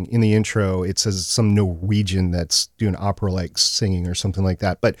captioning in the intro, it says some Norwegian that's doing opera-like singing or something like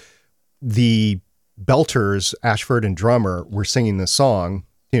that. But the Belters, Ashford and Drummer, were singing the song,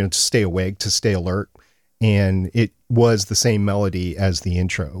 to stay awake, to stay alert. And it was the same melody as the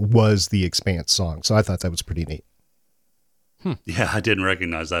intro, was the Expanse song. So I thought that was pretty neat. Yeah, I didn't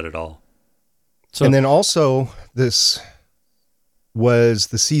recognize that at all. And then also, this was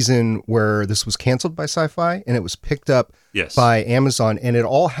the season where this was canceled by Sci-Fi, and it was picked up by Amazon, and it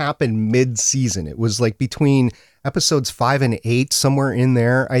all happened mid-season. It was like between episodes 5 and 8, somewhere in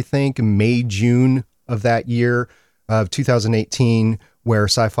there, I think, May, June of that year of 2018, where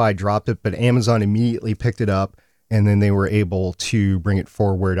Sci-Fi dropped it, but Amazon immediately picked it up and then they were able to bring it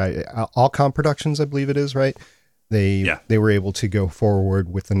forward. Allcom Productions, I believe it is, right? They were able to go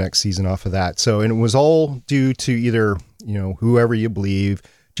forward with the next season off of that. So, and it was all due to either, whoever you believe,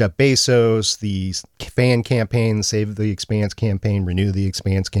 Jeff Bezos, the fan campaign, Save the Expanse campaign, Renew the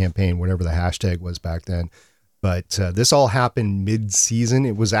Expanse campaign, whatever the hashtag was back then. But this all happened mid-season.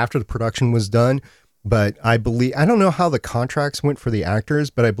 It was after the production was done. But I don't know how the contracts went for the actors,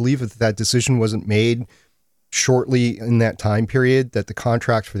 but I believe if that decision wasn't made shortly in that time period, that the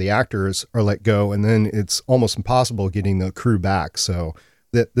contracts for the actors are let go, and then it's almost impossible getting the crew back. So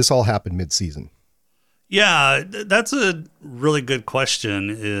this all happened mid-season. Yeah, that's a really good question,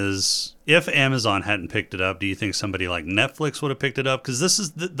 is if Amazon hadn't picked it up, do you think somebody like Netflix would have picked it up? Because this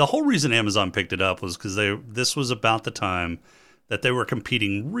is the whole reason Amazon picked it up was because this was about the time that they were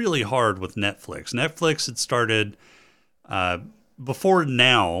competing really hard with Netflix. Netflix had started before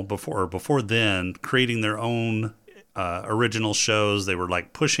then creating their own original shows. They were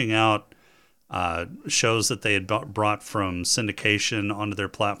like pushing out shows that they had brought from syndication onto their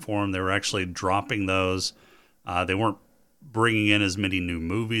platform. They were actually dropping those. They weren't bringing in as many new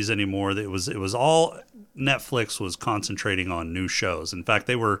movies anymore. It was all Netflix was concentrating on new shows. In fact,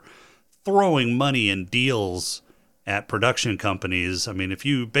 they were throwing money and deals at production companies. I mean, if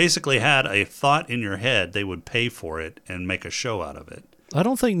you basically had a thought in your head, they would pay for it and make a show out of it. I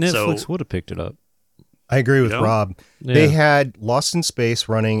don't think Netflix would have picked it up. I agree with Rob. Yeah. They had Lost in Space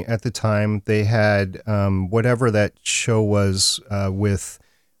running at the time. They had whatever that show was with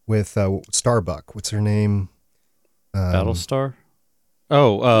Starbuck. What's her name? Battlestar?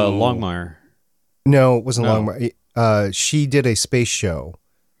 Longmire. No, it wasn't Longmire. She did a space show.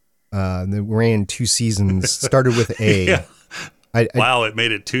 They ran 2 seasons, started with A. Yeah. Wow, it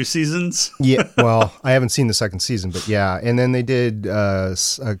made it 2 seasons? Yeah, well, I haven't seen the second season, but yeah. And then they did a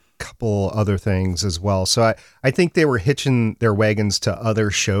couple other things as well. So I think they were hitching their wagons to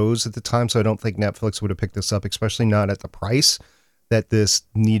other shows at the time, so I don't think Netflix would have picked this up, especially not at the price that this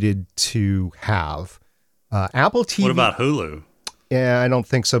needed to have. Apple TV... What about Hulu? Yeah, I don't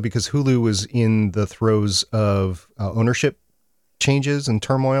think so, because Hulu was in the throes of ownership changes and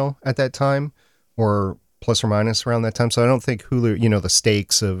turmoil at that time, or plus or minus around that time. So I don't think Hulu, the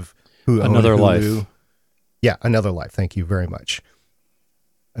stakes of who owned Another Hulu. Life. Yeah, Another Life. Thank you very much.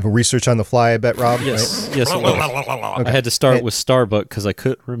 I have a research on the fly, I bet, Rob. Yes, right? yes. Okay. I had to start with Starbuck because I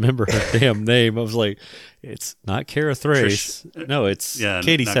couldn't remember her damn name. I was like, it's not Kara Thrace. No, it's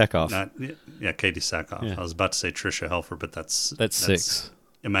Katie Sackhoff. Katie Sackhoff. Yeah. I was about to say Tricia Helfer, but that's 6.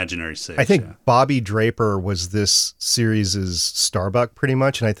 Imaginary 6. I think Bobby Draper was this series' Starbuck pretty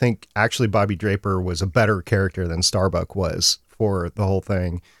much, and I think actually Bobby Draper was a better character than Starbuck was for the whole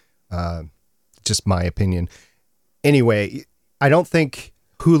thing. Just my opinion. Anyway, I don't think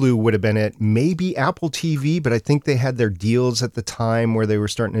Hulu would have been it. Maybe Apple TV, but I think they had their deals at the time where they were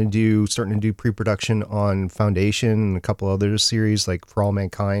starting to do pre-production on Foundation and a couple other series like For All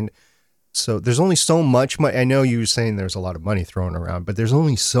Mankind. So there's only so much money. I know you were saying there's a lot of money thrown around, but there's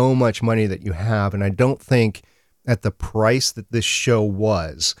only so much money that you have. And I don't think at the price that this show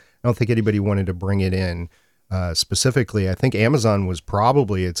was, I don't think anybody wanted to bring it in specifically. I think Amazon was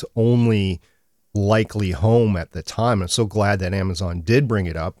probably its only likely home at the time. I'm so glad that Amazon did bring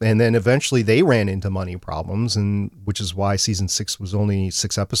it up. And then eventually they ran into money problems, and which is why season 6 was only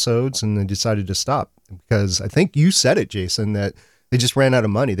 6 episodes, and they decided to stop. Because I think you said it, Jason, that they just ran out of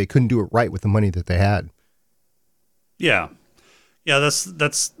money. They couldn't do it right with the money that they had. Yeah. Yeah,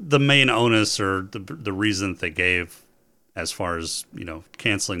 that's the main onus, or the reason that they gave as far as,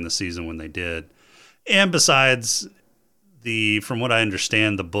 canceling the season when they did. And besides, from what I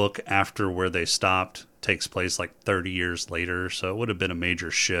understand, the book after where they stopped takes place like 30 years later, so it would have been a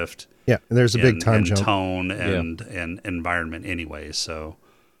major shift. Yeah, there's a big time jump. Tone and environment anyway, so...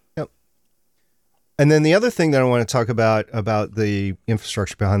 And then the other thing that I want to talk about the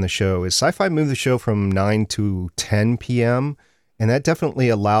infrastructure behind the show is Sci-Fi moved the show from 9 to 10 p.m., and that definitely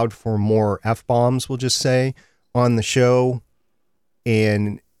allowed for more F-bombs, we'll just say, on the show.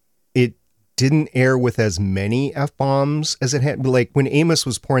 And it didn't air with as many F-bombs as it had. Like when Amos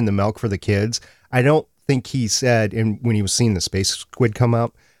was pouring the milk for the kids, I don't think he said, and when he was seeing the space squid come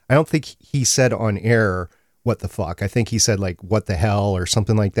up, I don't think he said on air, what the fuck. I think he said like, what the hell, or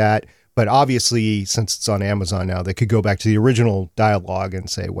something like that. But obviously, since it's on Amazon now, they could go back to the original dialogue and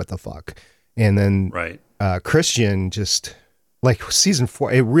say, what the fuck? And then Christian just, like season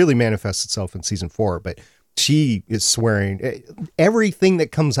 4, it really manifests itself in season 4, but she is swearing. Everything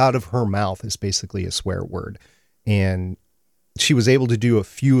that comes out of her mouth is basically a swear word. And she was able to do a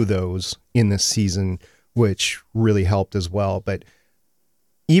few of those in this season, which really helped as well. But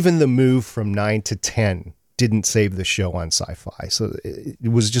even the move from 9 to 10 didn't save the show on Sci-Fi. So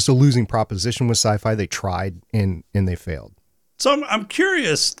it was just a losing proposition with Sci-Fi. They tried and they failed. So I'm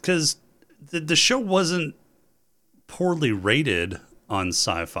curious because the show wasn't poorly rated on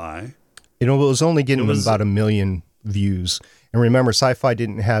Sci-Fi. It was only getting about 1 million views. And remember, Sci-Fi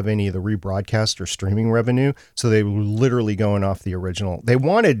didn't have any of the rebroadcast or streaming revenue, so they were literally going off the original. They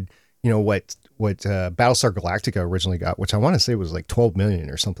wanted, what Battlestar Galactica originally got, which I want to say was like 12 million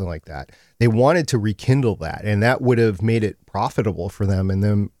or something like that. They wanted to rekindle that, and that would have made it profitable for them and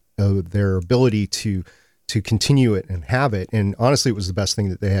them their ability to continue it and have it. And honestly, it was the best thing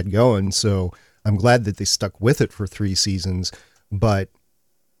that they had going. So I'm glad that they stuck with it for 3 seasons, but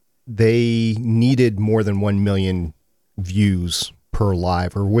they needed more than 1 million views per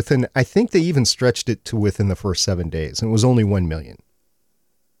live, or within, I think they even stretched it to within the first 7 days, and it was only 1 million.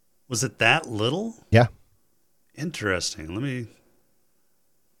 Was it that little? Yeah. Interesting.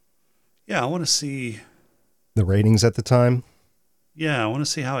 I want to see the ratings at the time. Yeah, I want to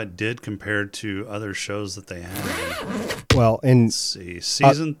see how it did compared to other shows that they had. Well, and let's see,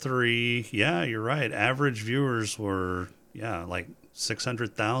 season 3. Yeah, you're right. Average viewers were like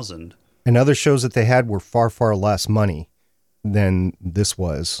 600,000. And other shows that they had were far, far less money than this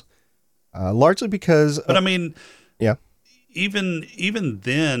was, largely because. But I mean, yeah. Even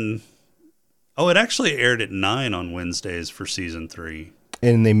then, it actually aired at 9 on Wednesdays for season 3,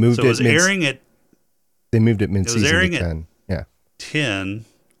 and they moved it. Was airing at. They moved it mid-season to 10. Yeah, 10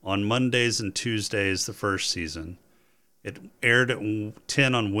 on Mondays and Tuesdays the first season. It aired at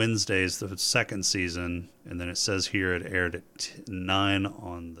 10 on Wednesdays the second season, and then it says here it aired at 9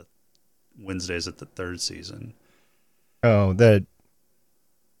 on the Wednesdays at the third season. Oh,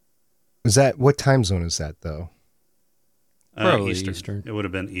 what time zone is that though? Probably Eastern. It would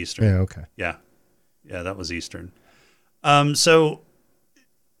have been Eastern. Yeah, okay. Yeah, that was Eastern. So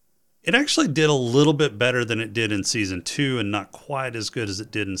it actually did a little bit better than it did in season 2, and not quite as good as it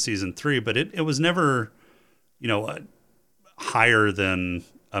did in season 3. But it was never, higher than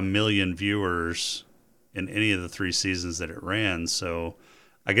 1 million viewers in any of the 3 seasons that it ran. So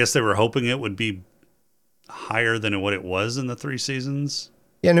I guess they were hoping it would be higher than what it was in the 3 seasons.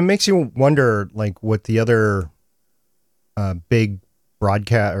 Yeah, and it makes you wonder, like, what the other big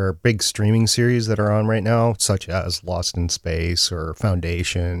broadcast or big streaming series that are on right now, such as Lost in Space or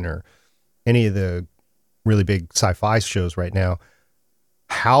Foundation or any of the really big sci-fi shows right now,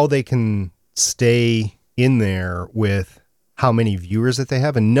 how they can stay in there with how many viewers that they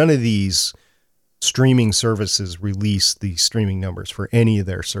have. And none of these streaming services release the streaming numbers for any of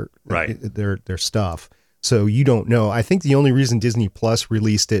their their stuff. So you don't know. I think the only reason Disney Plus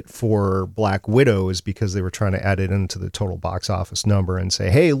released it for Black Widow is because they were trying to add it into the total box office number and say,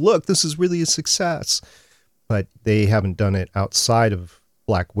 hey, look, this is really a success. But they haven't done it outside of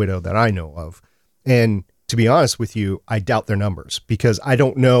Black Widow that I know of. And to be honest with you, I doubt their numbers because I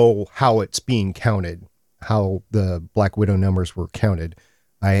don't know how it's being counted, how the Black Widow numbers were counted.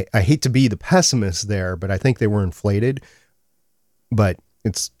 I hate to be the pessimist there, but I think they were inflated. But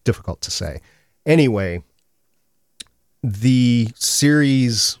it's difficult to say. Anyway, the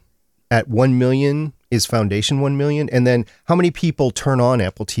series at 1 million is Foundation 1 million. And then how many people turn on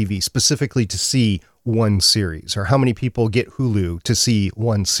Apple TV specifically to see one series? Or how many people get Hulu to see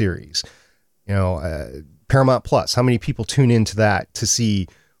one series? Paramount Plus, how many people tune into that to see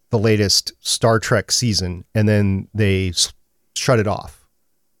the latest Star Trek season and then they shut it off?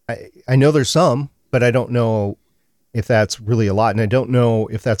 I know there's some, but I don't know if that's really a lot. And I don't know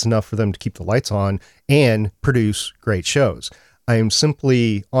if that's enough for them to keep the lights on and produce great shows. I am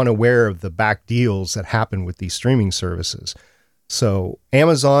simply unaware of the back deals that happen with these streaming services. So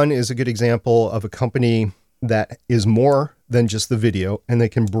Amazon is a good example of a company that is more than just the video, and they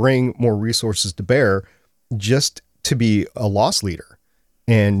can bring more resources to bear just to be a loss leader.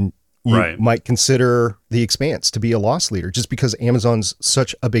 And you might consider The Expanse to be a loss leader just because Amazon's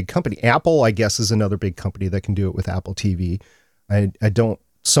such a big company. Apple, I guess, is another big company that can do it with Apple TV.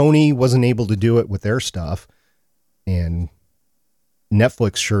 Sony wasn't able to do it with their stuff, and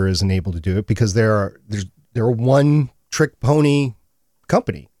Netflix sure isn't able to do it because they're a one trick pony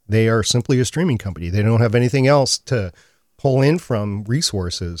company. They are simply a streaming company. They don't have anything else to pull in from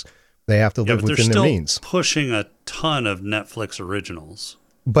resources. They have to live within their means. They're still pushing a ton of Netflix originals.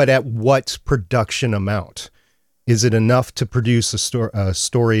 But at what production amount? Is it enough to produce a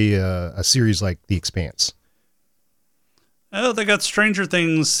series like The Expanse? Oh, they got Stranger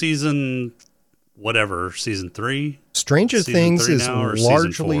Things season 3. Stranger Things is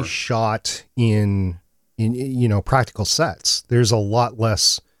largely shot in practical sets. There's a lot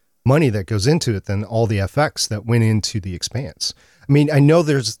less money that goes into it than all the FX that went into The Expanse. I mean, I know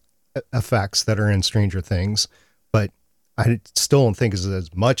there's effects that are in Stranger Things, but I still don't think it's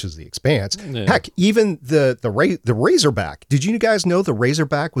as much as The Expanse. Yeah. Heck, even the Razorback. Did you guys know the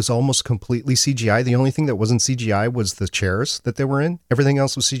Razorback was almost completely CGI? The only thing that wasn't CGI was the chairs that they were in. Everything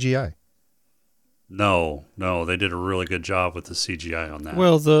else was CGI. No, they did a really good job with the CGI on that.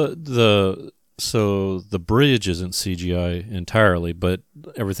 Well, so the bridge isn't CGI entirely, but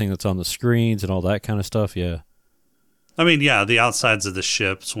everything that's on the screens and all that kind of stuff, yeah. I mean, yeah, the outsides of the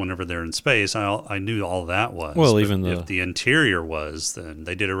ships whenever they're in space, I knew all that was. Well, even if the interior was, then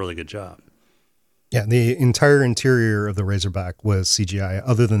they did a really good job. Yeah, the entire interior of the Razorback was CGI,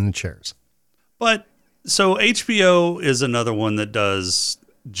 other than the chairs. But so HBO is another one that does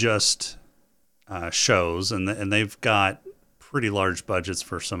just shows, and they've got pretty large budgets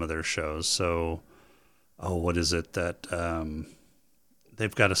for some of their shows. So, what is it that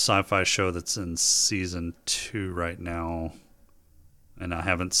they've got a sci-fi show that's in season 2 right now, and I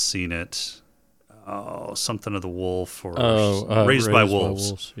haven't seen it. Something of the Wolf or Raised by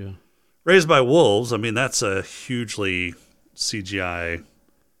Wolves. Yeah. Raised by Wolves. I mean, that's a hugely CGI.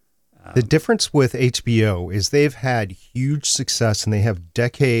 The difference with HBO is they've had huge success and they have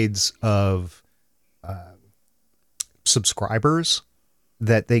decades of subscribers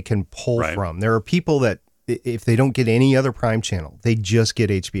that they can pull from. There are people that, if they don't get any other Prime channel, they just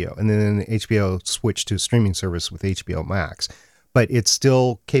get HBO. And then HBO switched to a streaming service with HBO Max. But it's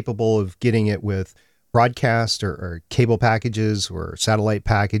still capable of getting it with broadcast or cable packages or satellite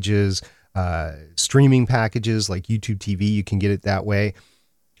packages, streaming packages like YouTube TV. You can get it that way.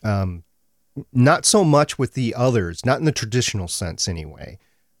 Not so much with the others, not in the traditional sense anyway.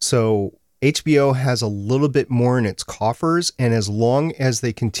 So HBO has a little bit more in its coffers, and as long as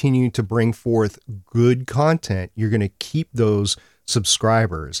they continue to bring forth good content, you're going to keep those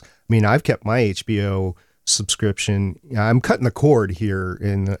subscribers. I mean, I've kept my HBO subscription. I'm cutting the cord here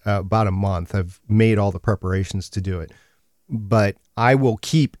in about a month. I've made all the preparations to do it, but I will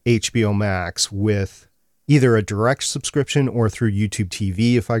keep HBO Max with either a direct subscription or through YouTube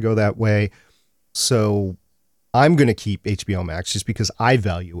TV if I go that way. So I'm going to keep HBO Max just because I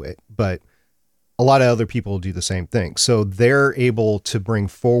value it, but a lot of other people do the same thing. So they're able to bring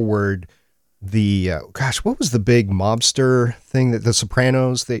forward the, what was the big mobster thing that the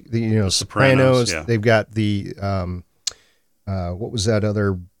Sopranos, Sopranos, yeah. They've got the, what was that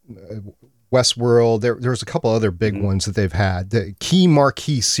other, Westworld. There's a couple other big ones that they've had. The key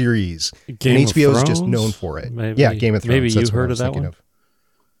marquee series. Game and HBO is Thrones? just known for it. Maybe, yeah, Game of Thrones. Maybe you That's heard of that one? Of.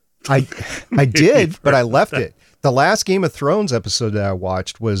 I did, but I left it. The last Game of Thrones episode that I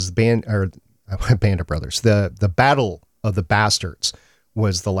watched was Band of Brothers. The Battle of the Bastards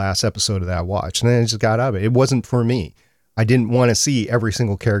was the last episode that I watched, and then I just got out of it. It wasn't for me. I didn't want to see every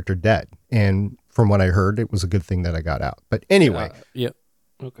single character dead, and from what I heard, it was a good thing that I got out. But anyway, yep,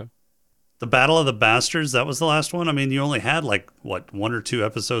 okay. The Battle of the Bastards, that was the last one? I mean, you only had 1 or 2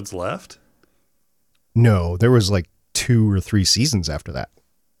 episodes left? No, there was 2 or 3 seasons after that.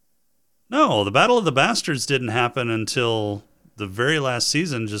 No, the Battle of the Bastards didn't happen until the very last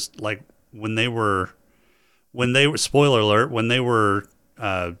season, just when they were, spoiler alert, when they were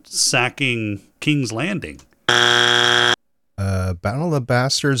sacking King's Landing. Battle of the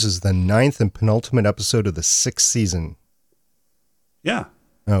Bastards is the 9th and penultimate episode of the 6th season. Yeah.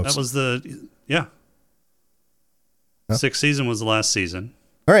 Oh, that was Oh. 6th season was the last season.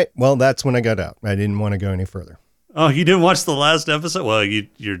 All right. Well, that's when I got out. I didn't want to go any further. Oh, you didn't watch the last episode? Well,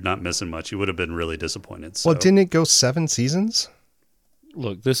 you're not missing much. You would have been really disappointed. So. Well, didn't it go 7 seasons?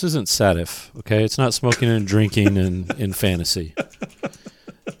 Look, this isn't Satif, okay? It's not smoking and drinking in fantasy.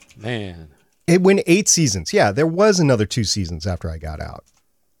 Man. It went 8 seasons. Yeah, there was another 2 seasons after I got out.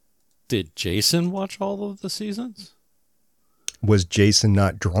 Did Jason watch all of the seasons? Was Jason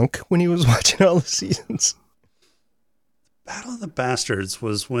not drunk when he was watching all the seasons? Battle of the Bastards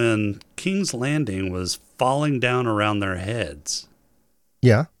was when King's Landing was falling down around their heads.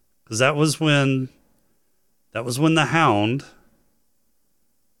 Yeah. Because that was when the Hound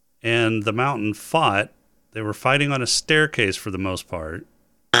and the Mountain fought. They were fighting on a staircase for the most part.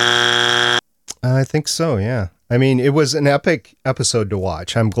 I think so, yeah. I mean, it was an epic episode to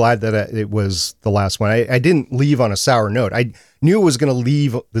watch. I'm glad that it was the last one. I didn't leave on a sour note. I knew it was going to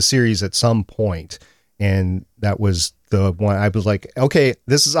leave the series at some point, and that was the one. I was like, okay,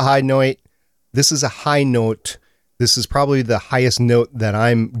 this is a high note. This is a high note. This is probably the highest note that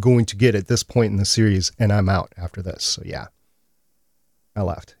I'm going to get at this point in the series, and I'm out after this. So, yeah, I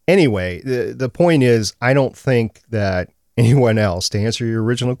left. Anyway, the point is, I don't think that anyone else, to answer your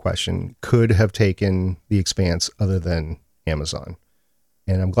original question, could have taken The Expanse other than Amazon.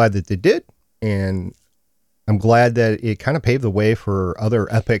 And I'm glad that they did. And I'm glad that it kind of paved the way for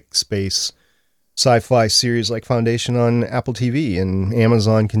other epic space sci-fi series like Foundation on Apple TV, and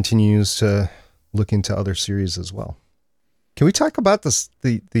Amazon continues to look into other series as well. Can we talk about the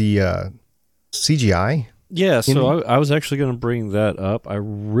CGI? Yeah, so I was actually going to bring that up. I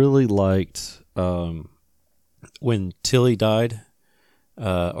really liked when Tilly died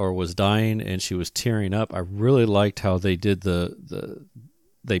or was dying and she was tearing up. I really liked how they did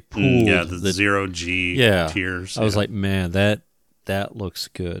they pooled the zero G tears. I was like, man, that looks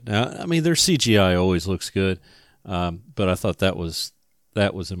good. Now, I mean, their CGI always looks good, but I thought that was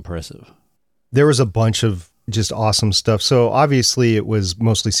impressive. There was a bunch of just awesome stuff. So obviously it was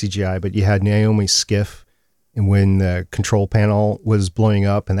mostly CGI, but you had Naomi's skiff, and when the control panel was blowing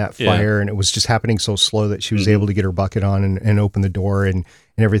up and that fire, and it was just happening so slow that she was able to get her bucket on and open the door and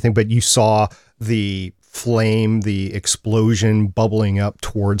everything. But you saw the flame, the explosion bubbling up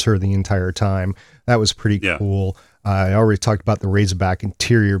towards her the entire time. That was pretty cool. I already talked about the Razorback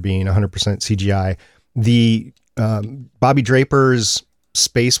interior being 100% CGI. The Bobby Draper's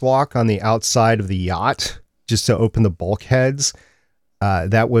spacewalk on the outside of the yacht just to open the bulkheads,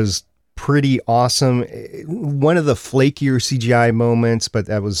 that was pretty awesome. One of the flakier CGI moments, but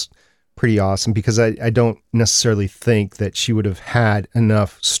that was pretty awesome because I don't necessarily think that she would have had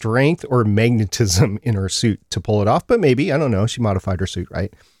enough strength or magnetism in her suit to pull it off, but maybe, I don't know, she modified her suit,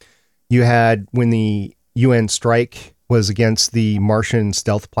 right? You had when the UN strike was against the Martian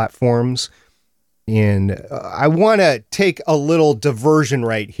stealth platforms, and I want to take a little diversion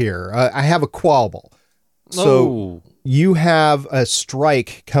right here. I have a quabble. So you have a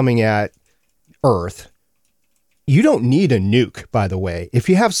strike coming at Earth. You don't need a nuke, by the way. If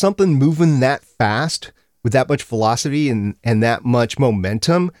you have something moving that fast with that much velocity and that much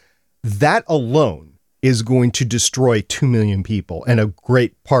momentum, that alone is going to destroy 2 million people and a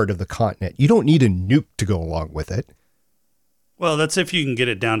great part of the continent. You don't need a nuke to go along with it. Well, that's if you can get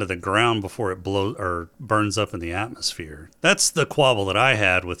it down to the ground before it blows or burns up in the atmosphere. That's the quabble that I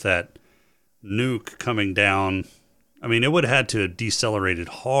had with that nuke coming down. I mean, it would have had to have decelerated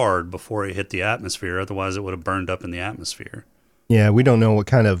hard before it hit the atmosphere. Otherwise, it would have burned up in the atmosphere. Yeah, we don't know what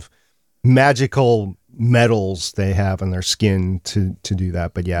kind of magical metals they have on their skin to do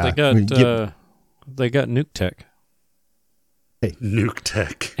that. But yeah, they got nuke tech. Hey, nuke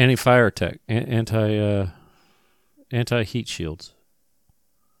tech, anti-fire tech, anti-heat shields.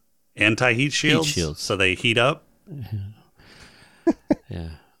 Anti-heat shields? Heat shields. So they heat up? Yeah.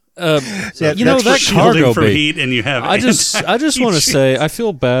 You know that cargo bay. Heat and you have I just want to say I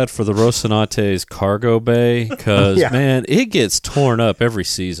feel bad for the Rocinante's cargo bay because man, it gets torn up every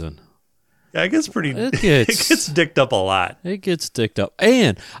season. Yeah, it gets dicked up a lot. It gets dicked up,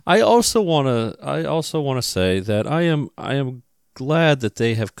 and I also want to say that I am glad that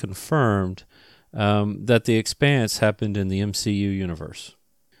they have confirmed that the Expanse happened in the MCU universe.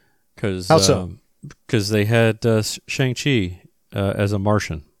 Because how so? Because they had Shang-Chi as a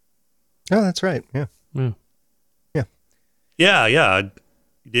Martian. Oh, that's right. Yeah. You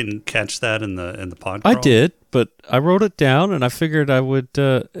didn't catch that in the podcast? I did, but I wrote it down, and I figured I would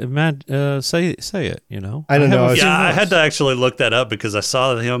say it. You know, I don't know. I had to actually look that up because I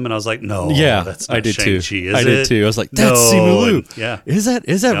saw him, and I was like, no, that's not I did Shang-Chi, too. I did too. I was like, that's Simu Liu. Yeah, is that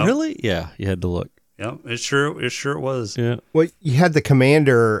really? Yeah, you had to look. Yeah, it sure was. Yeah. Well, you had the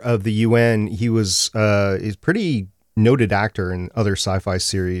commander of the UN. He was is pretty noted actor in other sci-fi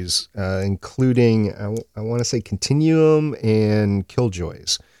series, including I want to say Continuum and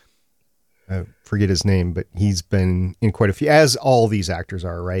Killjoys. I forget his name, but he's been in quite a few, as all these actors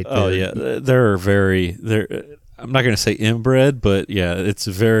are, right? They're very. I'm not going to say inbred, but yeah, it's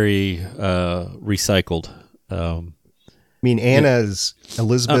very recycled. I mean, Anna's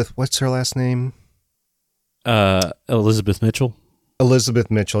Elizabeth. What's her last name? Elizabeth Mitchell. Elizabeth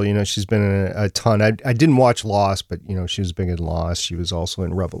Mitchell, you know, she's been in a ton. I didn't watch Lost, but, you know, she was big in Lost. She was also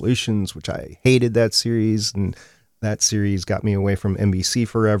in Revolutions, which I hated that series. And that series got me away from NBC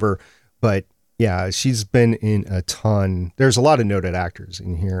forever. But yeah, she's been in a ton. There's a lot of noted actors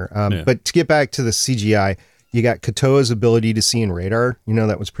in here. But to get back to the CGI, you got Katoa's ability to see in radar. You know,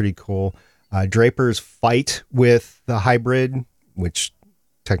 that was pretty cool. Draper's fight with the hybrid, which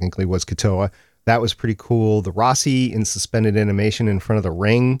technically was Katoa. That was pretty cool. The Rossi in suspended animation in front of the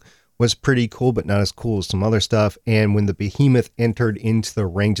ring was pretty cool, but not as cool as some other stuff. And when the behemoth entered into the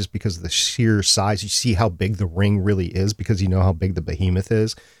ring, just because of the sheer size, you see how big the ring really is because you know how big the behemoth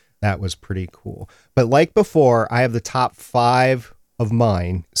is. That was pretty cool. But like before, I have the top 5 of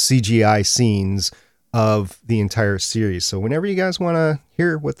mine CGI scenes of the entire series. So whenever you guys want to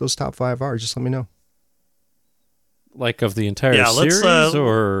hear what those top 5 are, just let me know. Like of the entire series,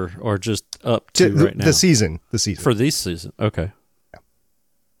 or just up to right now? The season. For this season. Okay. Yeah.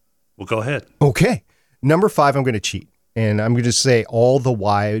 Well, go ahead. Okay. Number 5, I'm going to cheat. And I'm going to say all the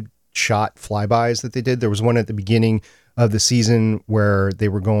wide shot flybys that they did. There was one at the beginning of the season where they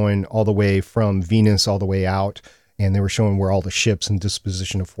were going all the way from Venus all the way out, and they were showing where all the ships and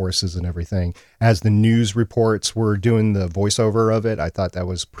disposition of forces and everything. As the news reports were doing the voiceover of it, I thought that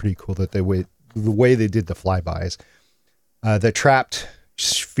was pretty cool that the way they did the flybys. The trapped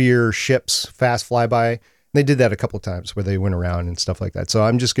sphere ships fast flyby. They did that a couple of times where they went around and stuff like that. So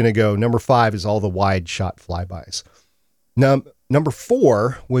I'm just going to go number 5 is all the wide shot flybys. Number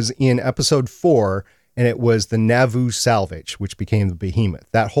 4 was in episode 4, and it was the Nauvoo salvage, which became the Behemoth.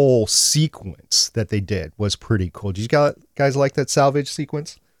 That whole sequence that they did was pretty cool. Did you guys like that salvage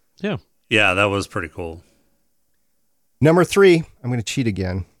sequence? Yeah. Yeah, that was pretty cool. Number 3, I'm going to cheat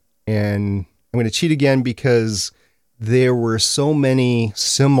again. And I'm going to cheat again because there were so many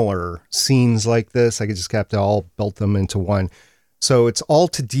similar scenes like this. I just have to all belt them into one. So it's all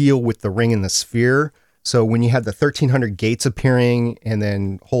to deal with the ring and the sphere. So when you had the 1300 gates appearing and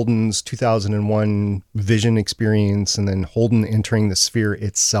then Holden's 2001 vision experience and then Holden entering the sphere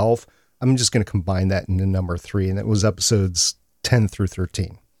itself, I'm just going to combine that into number 3. And that was episodes 10 through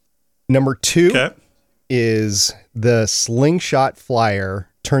 13. Number 2 is the slingshot flyer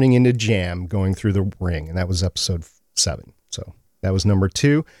turning into jam going through the ring. And that was episode 7. So that was number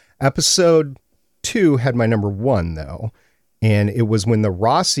 2. Episode 2 had my number 1 though. And it was when the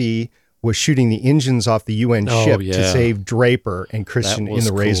Rossi was shooting the engines off the UN ship to save Draper and Christian in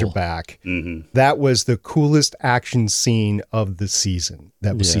the Razorback. Mm-hmm. That was the coolest action scene of the season.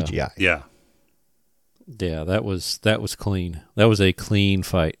 That was CGI. Yeah. Yeah, that was clean. That was a clean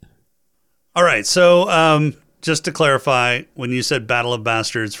fight. All right, so just to clarify, when you said Battle of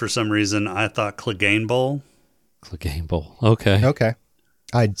Bastards, for some reason, I thought Clegane Bowl. Clegane Bowl. Okay.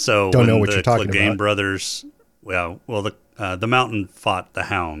 I don't know what you're talking about. The Clegane brothers, the Mountain fought the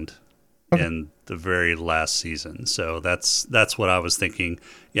Hound in the very last season. So that's what I was thinking.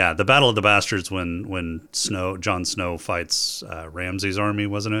 Yeah, the Battle of the Bastards when Jon Snow fights Ramsay's army,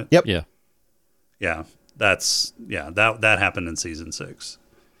 wasn't it? Yep. Yeah. Yeah. That happened in season 6.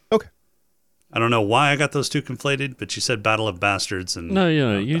 Okay. I don't know why I got those two conflated, but you said Battle of Bastards and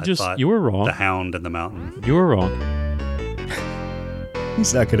you were wrong. The Hound and the Mountain. You were wrong.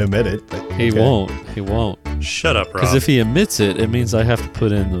 He's not going to admit it. But He won't. Shut up, Rob. Because if he admits it, it means I have to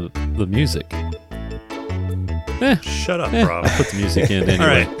put in the music. Shut up, Rob. I'll put the music in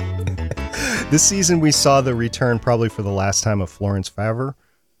anyway. All right. This season we saw the return probably for the last time of Florence Favre,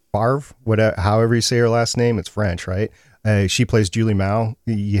 however you say her last name. It's French, right? She plays Julie Mao.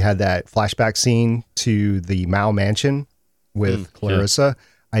 You had that flashback scene to the Mao mansion with Clarissa.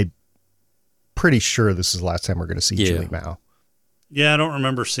 Yeah. I'm pretty sure this is the last time we're going to see Julie Mao. Yeah, I don't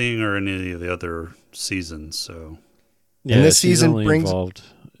remember seeing her in any of the other seasons. So, yeah, and this she's season only brings involved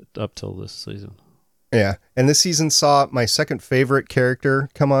up till this season. Yeah, and this season saw my second favorite character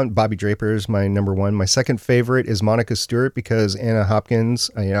come on. Bobby Draper is my number 1. My second favorite is Monica Stewart because Anna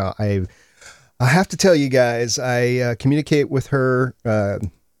Hopkins. I have to tell you guys, I communicate with her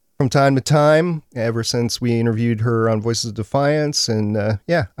from time to time ever since we interviewed her on Voices of Defiance, and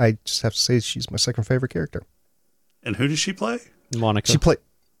I just have to say she's my second favorite character. And who does she play? Monica. She played,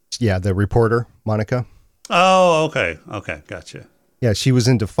 the reporter, Monica. Oh, okay. Okay, gotcha. Yeah, she was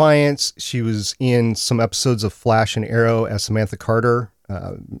in Defiance. She was in some episodes of Flash and Arrow as Samantha Carter.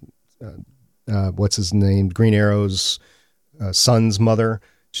 What's his name? Green Arrow's son's mother.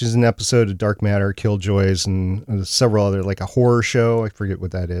 She's in an episode of Dark Matter, Killjoys, and several other, like a horror show. I forget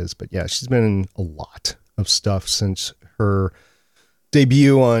what that is. But yeah, she's been in a lot of stuff since her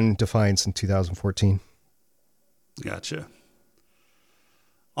debut on Defiance in 2014. Gotcha.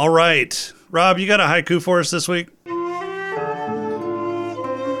 All right. Rob, you got a haiku for us this week?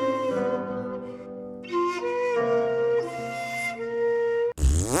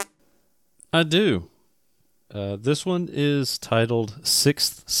 I do. This one is titled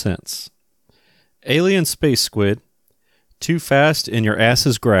Sixth Sense. Alien space squid. Too fast in your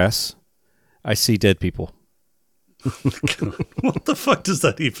ass's grass. I see dead people. What the fuck does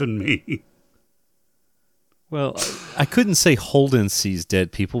that even mean? Well, I couldn't say Holden sees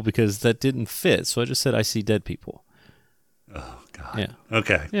dead people because that didn't fit. So I just said I see dead people. Oh, God. Yeah.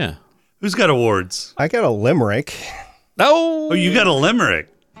 Okay. Yeah. Who's got awards? I got a limerick. Oh, you got a limerick.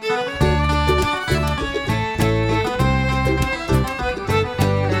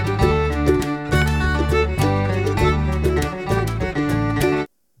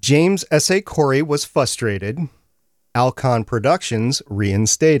 James S.A. Corey was frustrated. Alcon Productions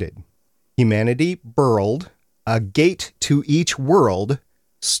reinstated. Humanity burled. A gate to each world.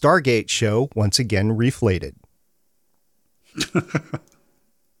 Stargate show once again reflated.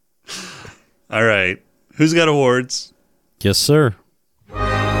 All right. Who's got awards? Yes, sir.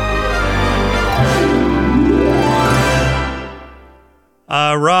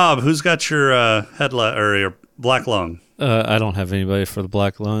 Rob, who's got your headlight or your black lung? I don't have anybody for the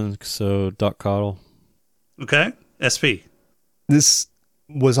black lung, so Doc Cottle. Okay. SP. This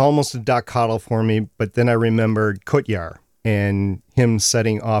was almost a Doc Cottle for me, but then I remembered Kotyar and him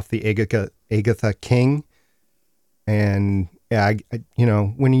setting off the Agatha King. And yeah,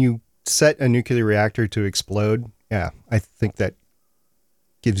 when you set a nuclear reactor to explode, yeah, I think that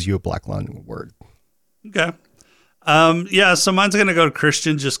gives you a black lung award. Okay. Yeah, so mine's going to go to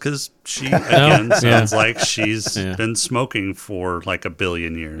Christian just because she, again, sounds like she's been smoking for like 1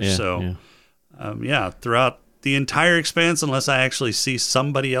 billion years. Throughout the entire Expanse, unless I actually see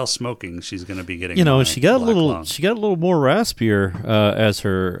somebody else smoking, she's going to be getting. She got a little more raspier as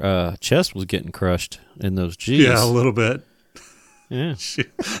her chest was getting crushed in those G's. Yeah, a little bit. Yeah, she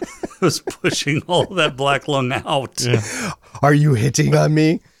was pushing all of that black lung out. Yeah. Are you hitting on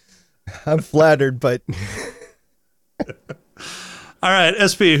me? I'm flattered, but. All right,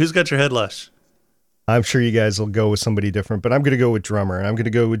 SP, who's got your head lush? I'm sure you guys will go with somebody different, but I'm going to go with Drummer. And I'm going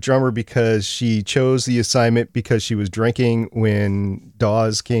to go with Drummer because she chose the assignment because she was drinking when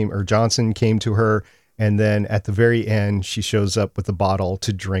Johnson came to her. And then at the very end, she shows up with a bottle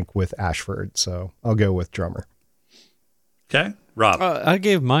to drink with Ashford. So I'll go with Drummer. Okay. Rob. I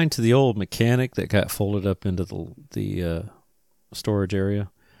gave mine to the old mechanic that got folded up into the storage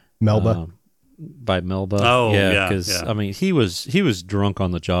area. Melba. By Melba. Oh, yeah. Because, I mean, he was drunk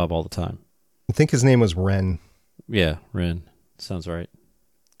on the job all the time. I think his name was Ren. Yeah, Ren. Sounds right.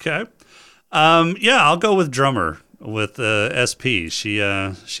 Okay. I'll go with Drummer with SP. She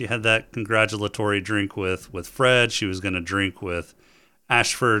had that congratulatory drink with Fred. She was going to drink with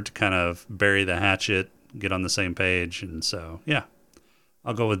Ashford to kind of bury the hatchet, get on the same page. And so, yeah,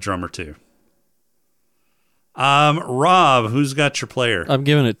 I'll go with Drummer too. Rob, who's got your player? I'm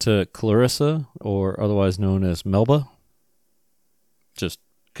giving it to Clarissa, or otherwise known as Melba. Just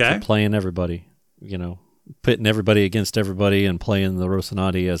playing everybody, pitting everybody against everybody and playing the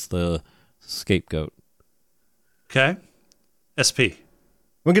Rocinante as the scapegoat. Okay. SP.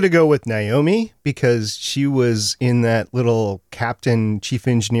 We're going to go with Naomi because she was in that little captain chief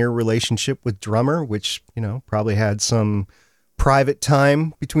engineer relationship with Drummer, which, probably had some private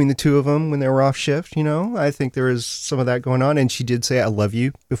time between the two of them when they were off shift. I think there is some of that going on. And she did say, I love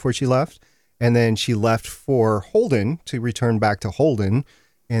you before she left. And then she left for Holden to return back to Holden,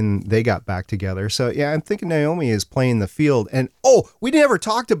 and they got back together. So yeah, I'm thinking Naomi is playing the field. And we never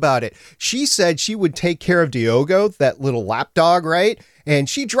talked about it. She said she would take care of Diogo, that little lapdog, right? And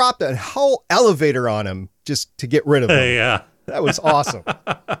she dropped a whole elevator on him just to get rid of him. Yeah. That was awesome.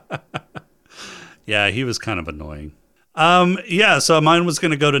 Yeah, he was kind of annoying. So mine was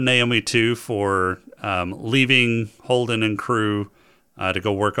going to go to Naomi too for leaving Holden and crew to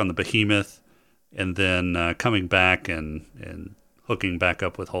go work on the Behemoth, and then coming back and hooking back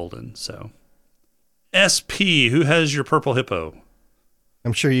up with Holden. So, SP, who has your purple hippo?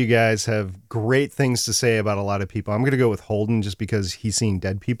 I'm sure you guys have great things to say about a lot of people. I'm going to go with Holden just because he's seen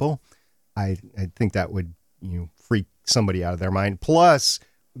dead people. I think that would freak somebody out of their mind. Plus,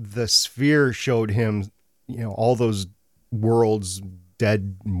 the sphere showed him all those worlds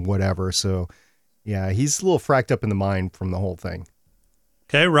dead, whatever. So, yeah, he's a little fracked up in the mind from the whole thing.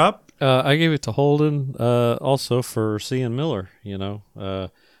 Okay, Rob? I gave it to Holden also for seeing Miller. He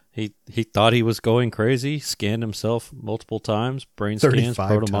thought he was going crazy, scanned himself multiple times, brain scans,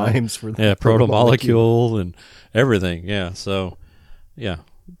 times for the protomolecule and everything. Yeah, so, yeah,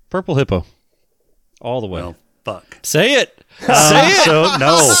 purple hippo all the way. Well, fuck. Say it! Say it! So,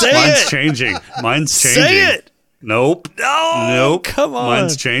 no, Say mine's it! changing. Mine's changing. Say it! Nope. No! Nope. Come on.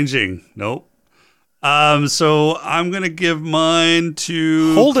 Mine's changing. Nope. So I'm gonna give mine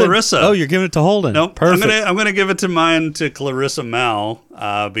to Holden. Clarissa. Oh, you're giving it to Holden. Nope. Perfect. I'm gonna give it to mine to Clarissa Mal,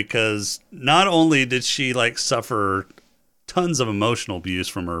 because not only did she suffer tons of emotional abuse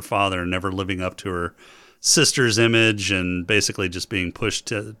from her father, never living up to her sister's image, and basically just being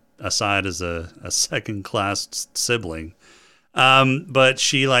pushed aside as a second-class sibling, but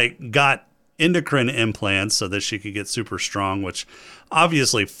she got endocrine implants so that she could get super strong, which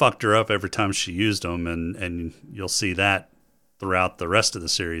obviously fucked her up every time she used them, and you'll see that throughout the rest of the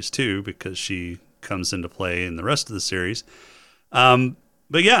series too, because she comes into play in the rest of the series.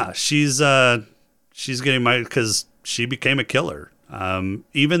 But yeah, she's getting because she became a killer.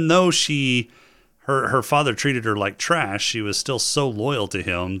 Even though her father treated her like trash, she was still so loyal to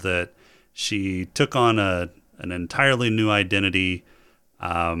him that she took on a an entirely new identity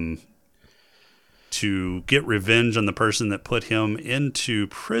to get revenge on the person that put him into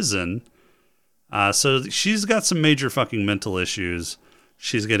prison. So she's got some major fucking mental issues.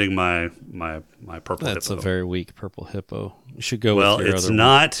 She's getting my purple hippo. That's a very weak purple hippo. You should go well, with your it's other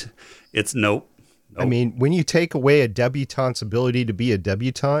not. One. It's nope. I mean, when you take away a debutante's ability to be a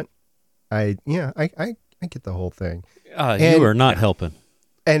debutante, I get the whole thing. You are not helping.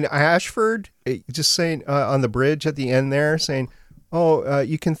 And Ashford just saying on the bridge at the end there, saying, "Oh,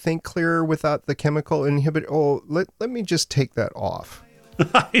 you can think clearer without the chemical inhibitor." Oh, let me just take that off.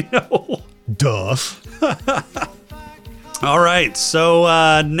 I know. Duh. All right.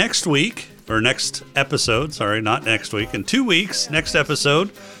 So next week, or next episode, sorry, not next week, in 2 weeks, next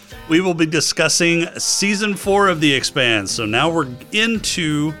episode, we will be discussing season 4 of The Expanse. So now we're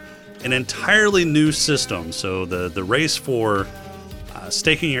into an entirely new system. So the race for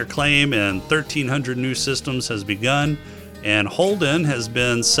staking your claim in 1,300 new systems has begun, and Holden has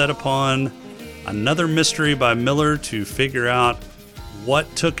been set upon another mystery by Miller to figure out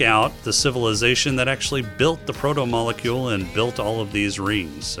what took out the civilization that actually built the proto-molecule and built all of these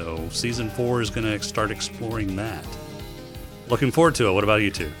rings. So season 4 is going to start exploring that. Looking forward to it. What about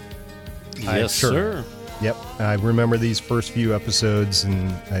you two? Yes, sir. Yep. I remember these first few episodes,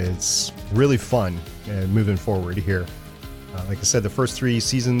 and it's really fun moving forward here. Like I said, the first 3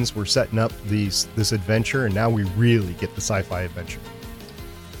 seasons were setting up this adventure, and now we really get the sci-fi adventure.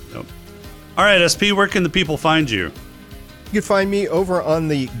 Yep. All right, SP, where can the people find you? You can find me over on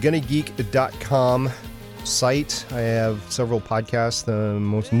the GonnaGeek.com site. I have several podcasts. The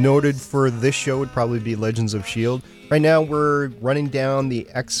most noted for this show would probably be Legends of S.H.I.E.L.D. Right now, we're running down the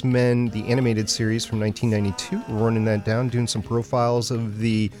X-Men, the animated series from 1992. We're running that down, doing some profiles of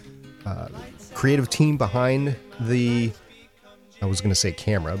the creative team behind the, I was going to say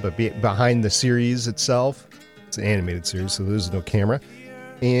camera, but behind the series itself. It's an animated series, so there's no camera.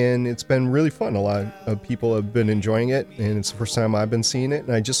 And it's been really fun. A lot of people have been enjoying it, and it's the first time I've been seeing it.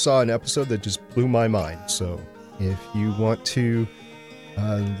 And I just saw an episode that just blew my mind. So if you want to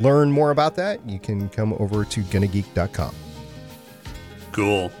learn more about that, you can come over to GonnaGeek.com.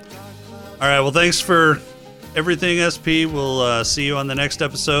 Cool. All right, well, thanks for everything, SP. We'll see you on the next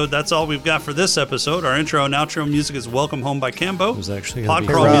episode. That's all we've got for this episode. Our intro and outro music is Welcome Home by Cambo.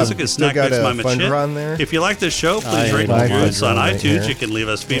 Podcrawl music is Snack Mix by Machit. If you like this show, please rate and review us on iTunes. You can leave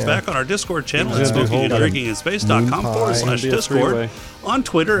us feedback on our Discord channel at smokinganddrinkinginspace.com/Discord. On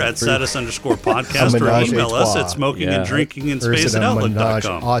Twitter at status_podcast, or email us at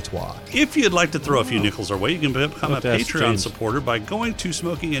smokinganddrinkinginspace@outlook.com. If you'd like to throw a few nickels our way, you can become a Patreon supporter by going to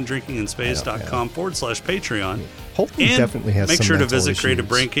smokinganddrinkinginspace.com/Patreon. Hopefully, definitely has make some sure to mental visit issues. Creative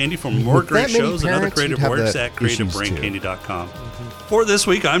Brain Candy for more great shows and other parents, creative you'd have works that at issues creativebraincandi.com. For this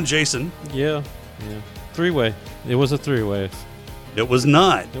week, I'm Jason. Yeah. 3-way. It was a 3-way. It was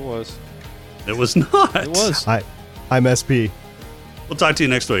not. It was. It was not. It was. I'm SP. We'll talk to you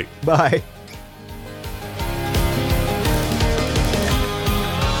next week. Bye.